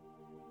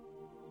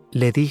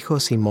 Le dijo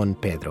Simón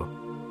Pedro: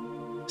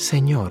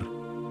 Señor,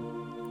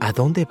 ¿a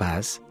dónde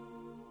vas?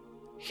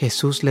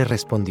 Jesús le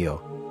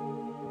respondió: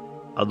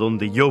 A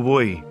donde yo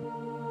voy,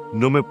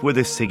 no me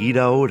puedes seguir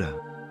ahora,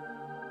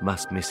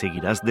 mas me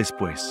seguirás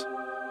después.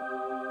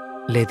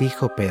 Le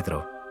dijo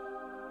Pedro: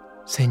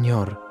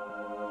 Señor,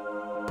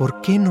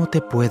 ¿por qué no te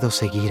puedo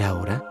seguir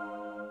ahora?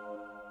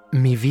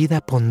 Mi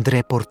vida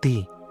pondré por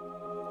ti.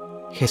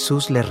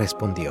 Jesús le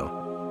respondió: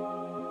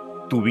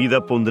 ¿Tu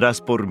vida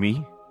pondrás por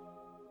mí?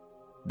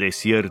 De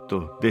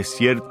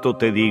cierto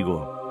te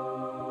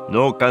digo,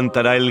 no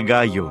cantará el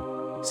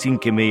gallo sin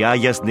que me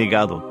hayas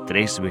negado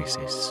 3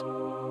 veces.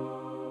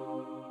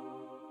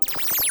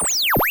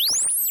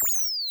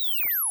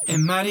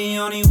 Am I the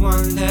only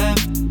one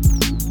left?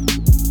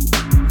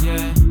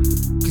 Yeah,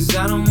 'cause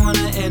I don't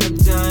wanna end up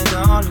dying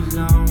all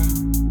alone.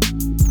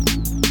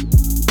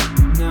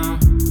 No,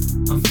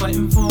 I'm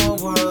fighting for a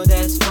world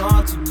that's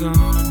far too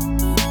gone.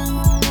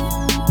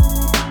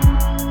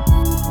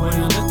 When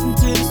I looked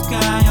into the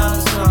sky, all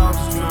I saw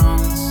was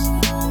drones.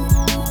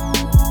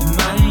 Am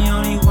I the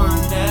only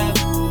one left?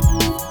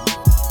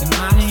 Am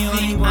I the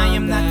only one I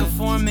am left? Not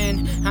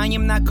conforming, I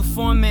am not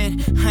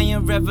conforming, I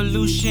am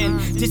revolution.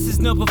 This is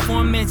no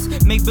performance,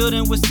 make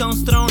building with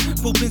stones thrown,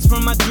 poopings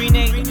from my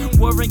grenade.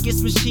 War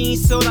against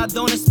machines, so I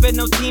don't expect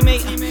no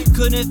teammate.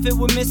 Couldn't fit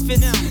with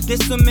misfits,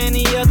 there's so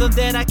many other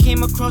that I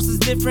came across as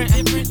different.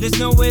 There's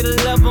no way to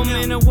love them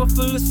in a world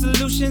full of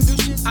solutions.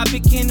 I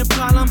became the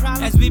problem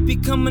as we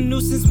become a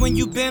nuisance. When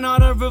you ban all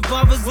the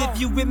revolvers, if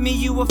you with me,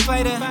 you a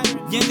fighter.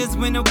 Youngers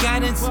with no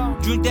guidance.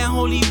 Drink that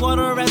holy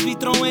water as we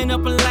throwing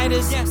up a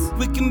lighters.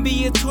 We can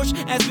be a torch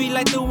as we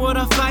light the world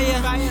on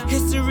fire.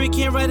 History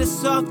can't write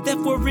us off,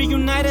 therefore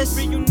reunite us.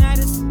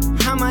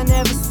 I might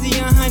never see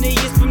 100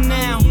 years from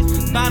now.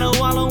 Bottle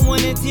all on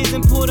one and tears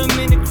and put them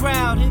in the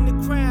crowd.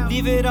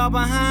 Leave it all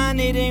behind,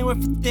 it ain't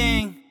worth a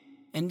thing.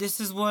 And this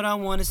is what I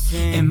wanna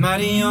sing. Am I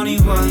the only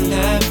one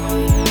left?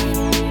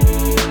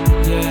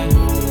 Yeah,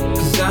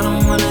 cause I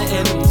don't wanna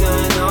end up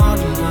dying all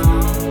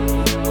alone.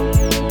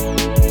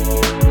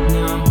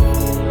 No,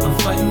 I'm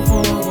fighting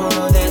for a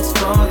world that's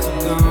far too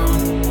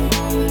gone.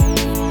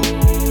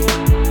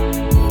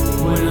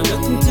 When I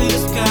look into the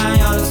sky,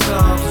 all I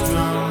saw was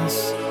drones.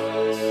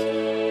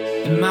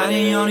 Am I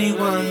the only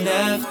one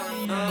left?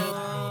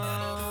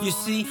 You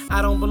see,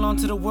 I don't belong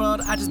to the world,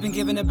 I just been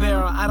given a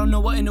barrel. I don't know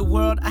what in the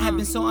world, I have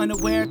been so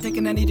unaware,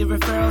 thinking I needed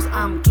referrals.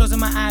 I'm closing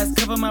my eyes,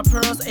 cover my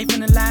pearls, ate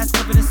from the lies,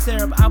 covered in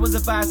syrup. I was a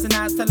vibe, and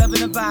I start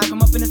loving the vibe.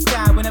 I'm up in the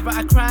sky, whenever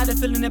I cry, the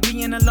feeling of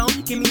being alone.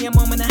 Give me a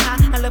moment of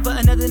high, I love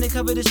another to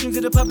cover the strings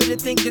of the puppet to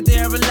think that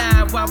they're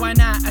alive. Why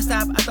not? I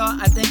stop, I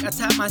thought, I think, I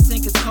top my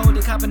sink. It's cold,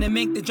 the cop in the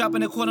mink, they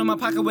dropping a quarter in my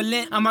pocket with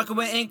lint. I'm marking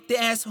with ink, they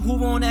ask who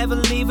won't ever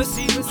leave us.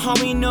 All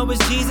we know is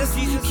Jesus,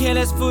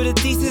 careless for the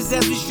thesis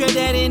as we shred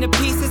that into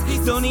pieces.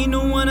 Don't need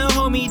no one to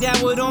hold me,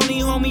 that would only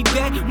hold me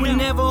back. Will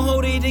never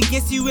hold it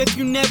against you if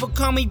you never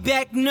call me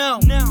back, no.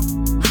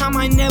 I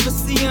might never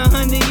see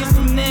 100 years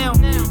from now.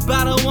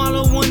 Bottle all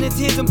of one and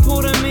tears and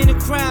put them in the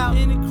crowd.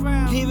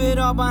 Leave it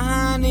all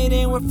behind, it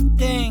ain't worth a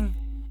thing.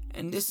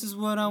 And this is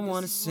what I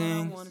wanna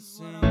sing.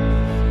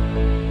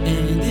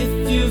 And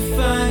if you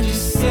find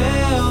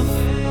yourself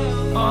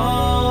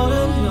all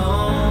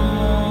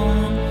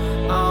alone,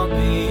 I'll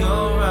be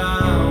around.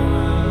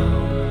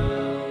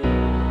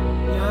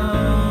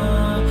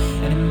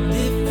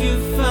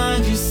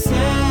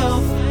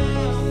 Yourself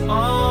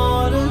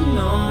all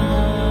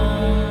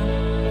alone,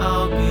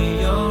 I'll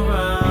be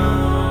around.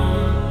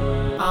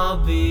 I'll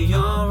be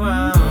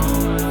around.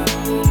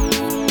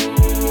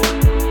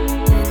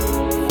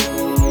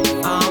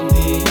 I'll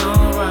be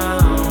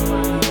around.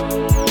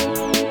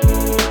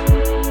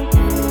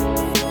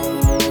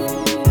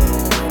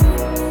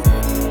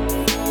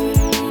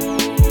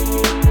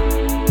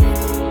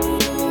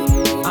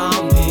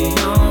 I'll be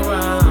around. I'll be around.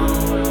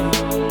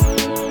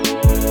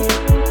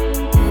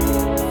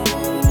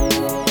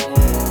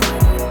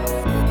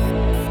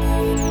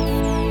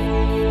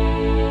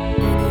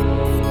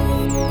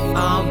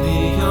 I'll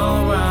be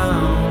around.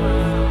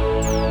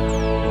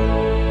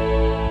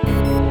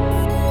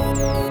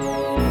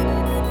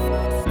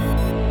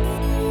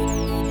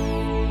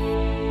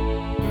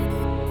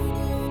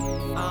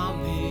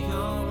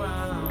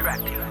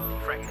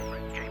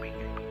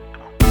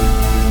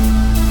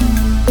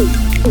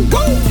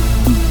 Go!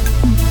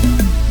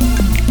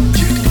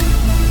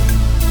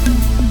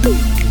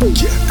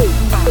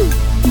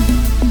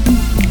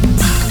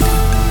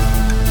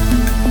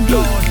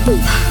 Lord,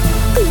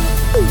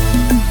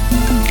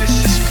 this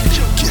is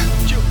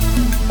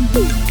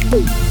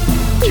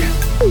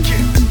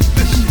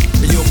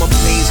Yo, my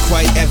pain's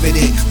quite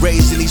evident.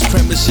 Raised in these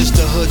premises,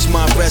 the hood's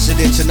my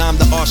residence, and I'm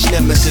the arch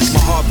nemesis. My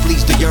heart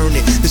bleeds to yearn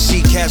it. The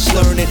sea cats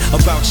learning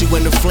about you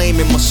and the flame,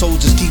 and my soul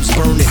just keeps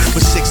burning.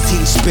 But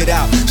 16 spit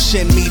out,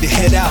 send me to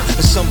head out.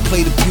 And some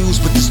play the pews,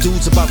 but this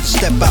dude's about to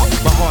step out.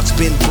 My heart's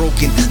been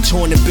broken,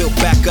 torn and built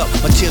back up.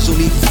 My tears don't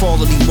even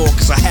fall anymore,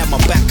 cause I have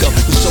my back up.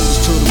 The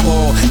shoulders to the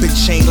wall, been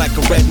chained like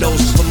a red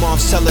nose. My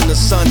mom's telling the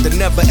son to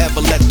never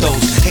ever let those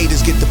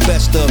haters get the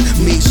best of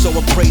me. So I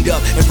prayed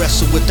up and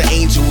wrestled with the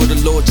angel of the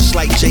Lord, just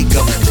like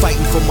Jacob,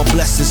 fighting for my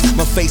blessings.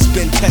 My faith's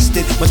been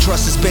tested, my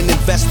trust has been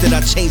invested.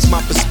 I changed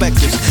my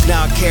perspectives,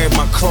 now I carry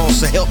my cross.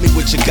 So help me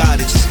with your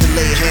guidance, to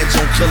lay hands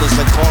on killers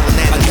like Paul and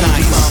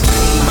Ananias. My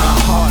pain, my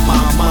heart,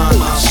 my mind,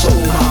 my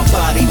soul, my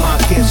body, my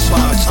gifts,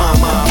 my time,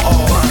 my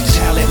all, my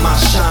talent, my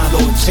shine.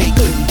 Lord, take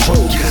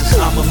control, cause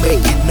I'ma make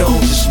it known,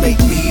 just make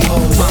me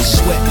whole. My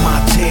sweat, my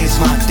tears,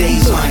 my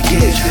days, my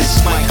years. This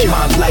might be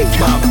my life,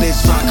 my biz,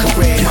 my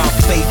career. My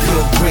faith,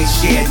 your grace,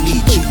 yeah, I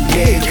need you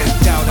near.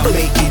 Doubt I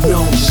make it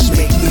known, just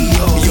make me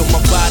whole. Yo, my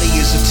body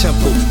is a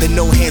temple, then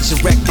no hands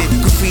erected.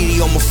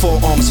 Graffiti on my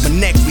forearms, my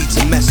neck reads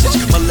a message.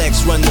 My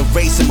legs run the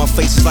race and my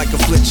face is like a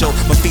flitcho.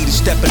 My feet are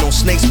stepping on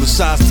snakes with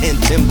size 10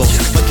 timbos.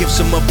 My gifts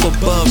I'm up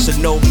above, so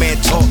no man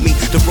taught me.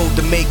 The road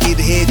to make it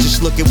here, just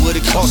look at what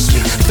it cost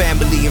me.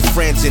 Family and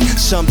friends and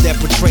some that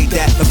portrayed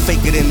that, but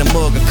fake it in the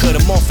mug. I cut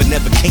them off and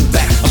never came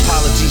back.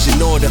 Apologies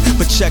in order,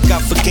 but check I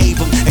forgave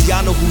them. And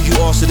y'all know who you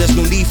are, so there's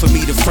no need for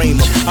me to frame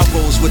them. I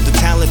rose with the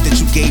talent that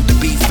you gave to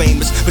be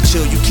famous, but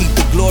till you keep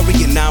the glory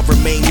and I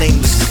remain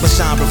nameless. My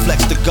shine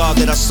reflects the God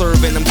that I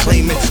serve and I'm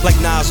claiming. Like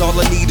Nas, all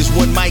I need is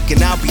one mic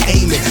and I'll be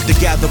aiming to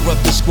gather up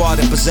the squad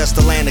and possess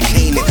the land of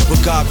Canaan.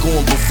 With God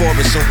going before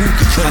us, so who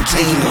can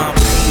contain it? My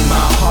pain,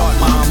 my heart,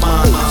 my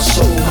mind, my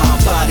soul, my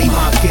body,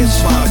 my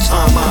gifts, my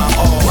time, my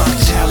all, my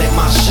talent,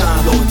 my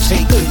shine, Lord,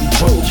 take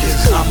control.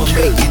 I'ma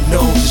make it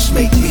known, just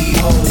make me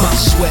whole. My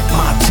sweat,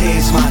 my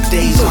tears, my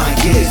days, my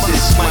years.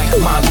 It's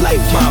my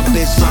life, my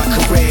biz, my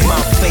career.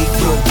 My faith,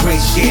 your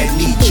grace, yeah, I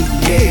need you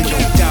near. No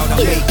doubt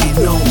I'll make it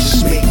known,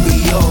 just make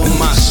me whole.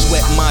 My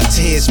sweat, my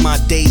tears, my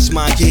days,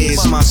 my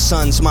years. My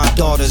sons, my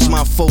daughters,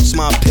 my folks,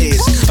 my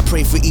peers. I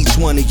pray for each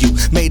one of you.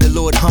 May the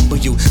Lord humble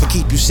you and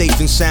keep you safe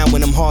and sound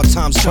when them hard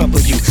times trouble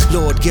you.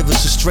 Lord, give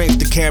us the strength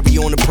to carry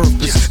on the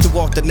purpose, to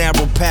walk the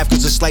narrow path,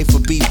 cause this life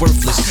would be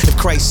worthless if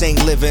Christ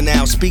ain't living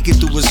out, speaking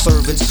through his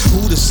servants.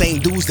 Who the same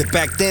dudes that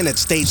back then had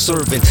stayed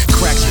serving?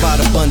 Cracks by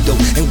the bundle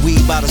and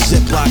weed by the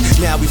ziplock.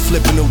 Now we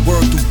flipping the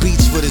word through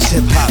beats for this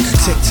hip-hop.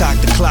 Tick-tock,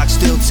 the clock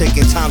still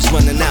ticking, time's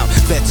running out.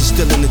 Vets are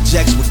still in the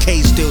jacks with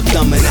K's still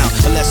dumbing out.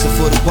 A lesson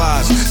for the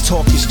wise,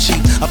 talk is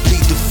cheap. I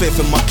plead the fifth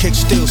and my kick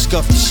still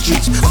scuff the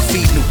streets. I'm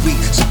feeding the weak,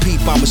 so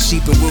peep, I'm a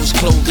sheep in wolves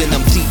clothing.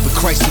 I'm deep with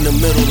Christ in the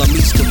middle, I'm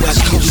east to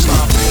west coast.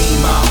 My pain,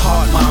 my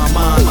heart, my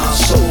mind, my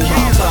soul,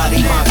 my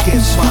body, my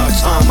gifts, my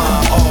time, my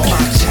all.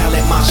 My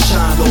talent, my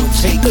shine, Lord,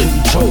 take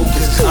control.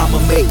 Cause I'ma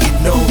make it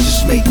known,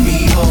 just make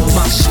me whole.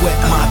 My sweat,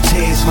 my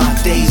tears, my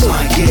days,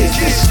 my years.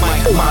 It's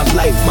my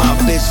life, my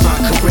biz, my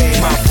career.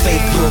 My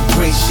faith, your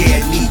grace, yeah,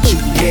 I need you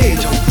near.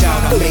 No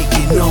doubt I'll make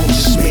it known,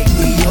 just make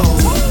me whole.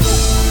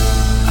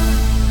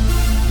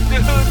 The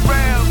hood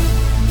ram.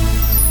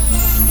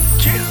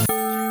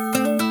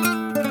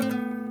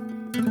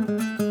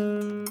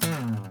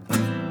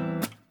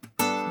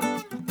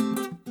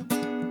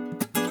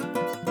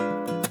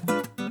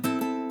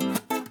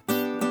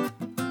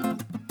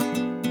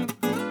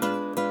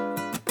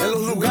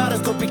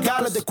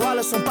 Tropicales de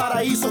cuales son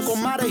paraísos,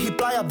 con mares y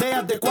playas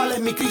bellas de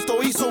cuales mi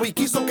Cristo hizo y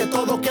quiso que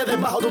todo quede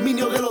bajo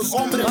dominio de los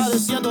hombres,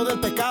 padeciendo del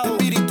pecado,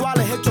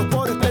 espirituales hechos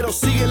pobres, pero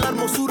sigue la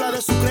hermosura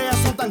de su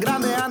creación tan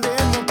grande. Ande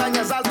en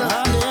montañas altas,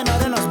 ande en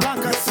arenas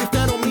blancas,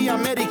 pero mi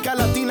América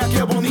Latina,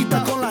 qué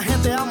bonita, con la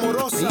gente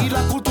amorosa y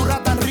la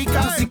cultura tan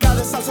rica, música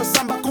de salsa,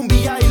 samba,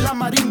 cumbia y la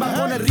marimba,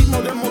 con el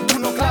ritmo de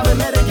montuno, clave,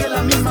 merengue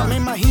la misma. Me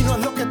imagino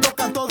es lo que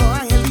tocan todos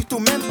ángel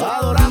instrumento,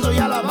 adorando y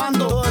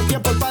alabando todo el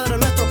tiempo el Padre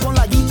nuestro con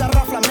la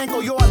guitarra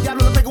flamenco. Yo al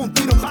diablo le pego un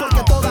tiro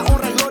porque toda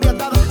honra y gloria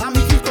dada a mi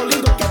Cristo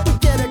lindo. ¿Qué tú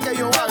quieres que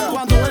yo haga?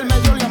 Cuando él me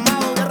dio el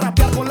llamado de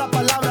rapear con la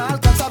palabra,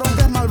 alcanzar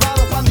hombres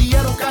malvados,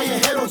 pandilleros,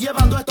 callejeros,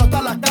 llevando esto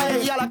hasta las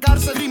calles y a la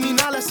cárcel,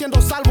 criminales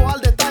siendo salvo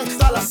al detalle.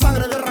 Está la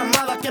sangre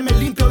derramada que me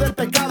limpio del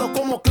pecado,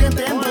 como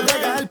cliente en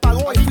bodega él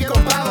pagó y fui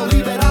comprado,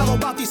 liberado,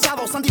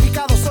 bautizado,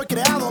 santificado, soy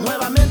creado,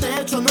 nuevamente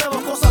hecho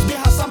nuevo, cosas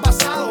viejas han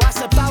pasado,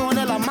 aceptado en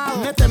el amado.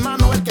 Mete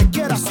mano el que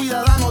quiera,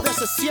 ciudadano de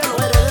ese cielo,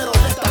 heredero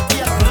de esta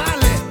tierra.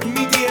 Dale.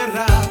 Mi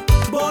tierra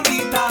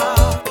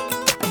bonita,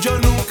 yo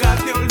nunca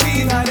te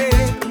olvidaré,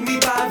 mi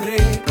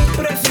Padre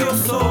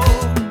precioso,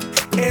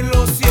 en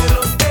los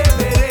cielos te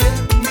veré.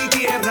 Mi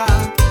tierra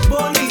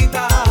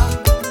bonita,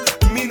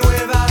 mi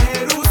nueva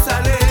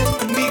Jerusalén,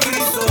 mi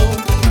Cristo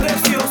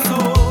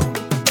precioso,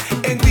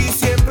 en ti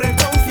siempre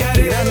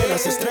confiaré. Grande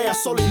las estrellas,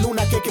 sol y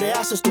luna que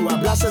creases, tú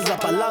hablases la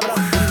palabra,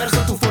 universo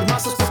tú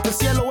formases, porque el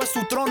cielo es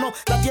tu trono,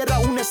 la tierra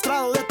un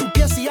estrado de tu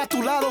pies y a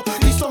tu lado,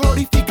 Cristo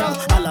glorificado,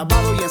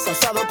 alabado y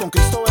ensalzado, con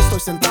Cristo estoy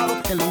sentado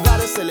en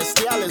lugares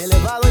celestiales,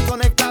 elevado y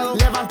conectado,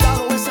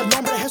 levantado es el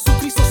nombre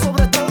Jesucristo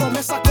sobre todo,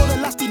 me sacó de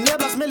las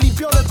tinieblas, me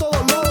limpió de todo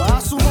lodo,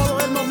 a su modo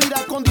él no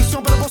mira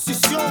condición,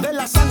 preposición de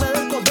la sangre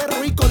del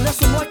cordero y con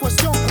eso no hay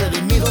cuestión,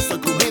 redimido soy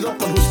cubrido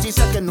con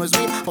justicia que no es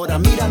mía, ahora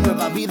mira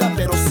nueva vida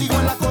pero sigo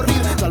en la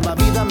corrida,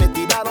 salvavidas me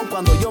tiraron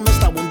cuando yo me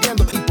estaba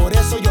hundiendo y por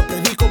eso yo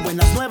predico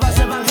buenas nuevas,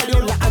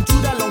 evangelio, la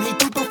anchura,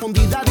 longitud,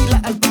 profundidad y la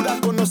altura,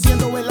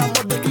 conociendo el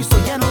amor de Cristo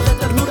lleno de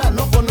ternura,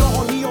 no con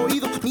ojo ni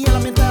oído, ni en la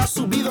mente ha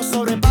subido,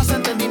 sobrepasa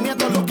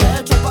entendimiento lo que ha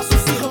hecho para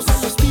sus hijos,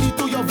 su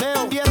espíritu yo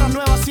veo, tierra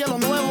nueva, cielo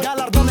nuevo,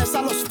 galardones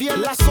a los fieles,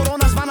 las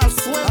coronas van al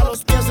suelo, a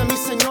los pies de mi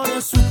Señor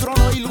en su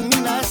trono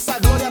ilumina esa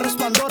gloria,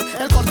 resplandor,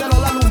 el cordero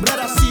la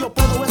lumbrera, si yo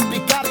puedo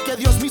explicar que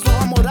Dios mismo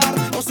va a morar,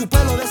 o su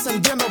pueblo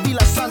descendiendo vi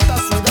la santa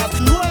ciudad,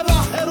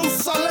 nueva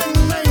Jerusalén,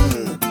 men.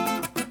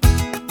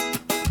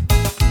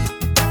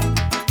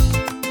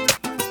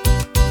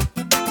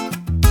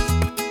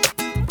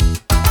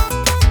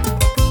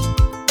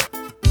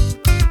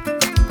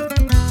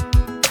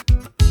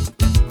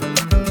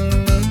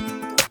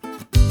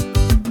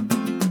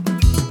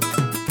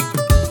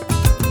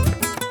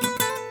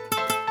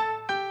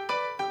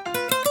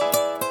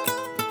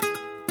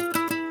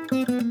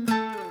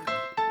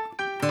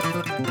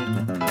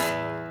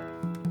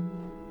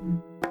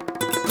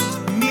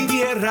 Mi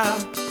tierra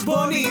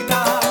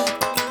bonita,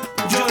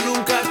 yo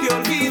nunca te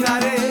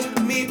olvidaré,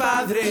 mi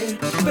Padre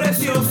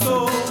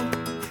precioso,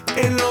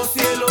 en los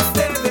cielos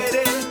te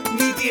veré.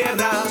 Mi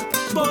tierra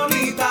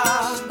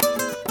bonita,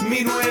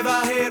 mi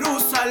nueva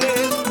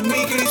Jerusalén,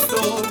 mi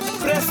Cristo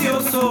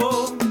precioso,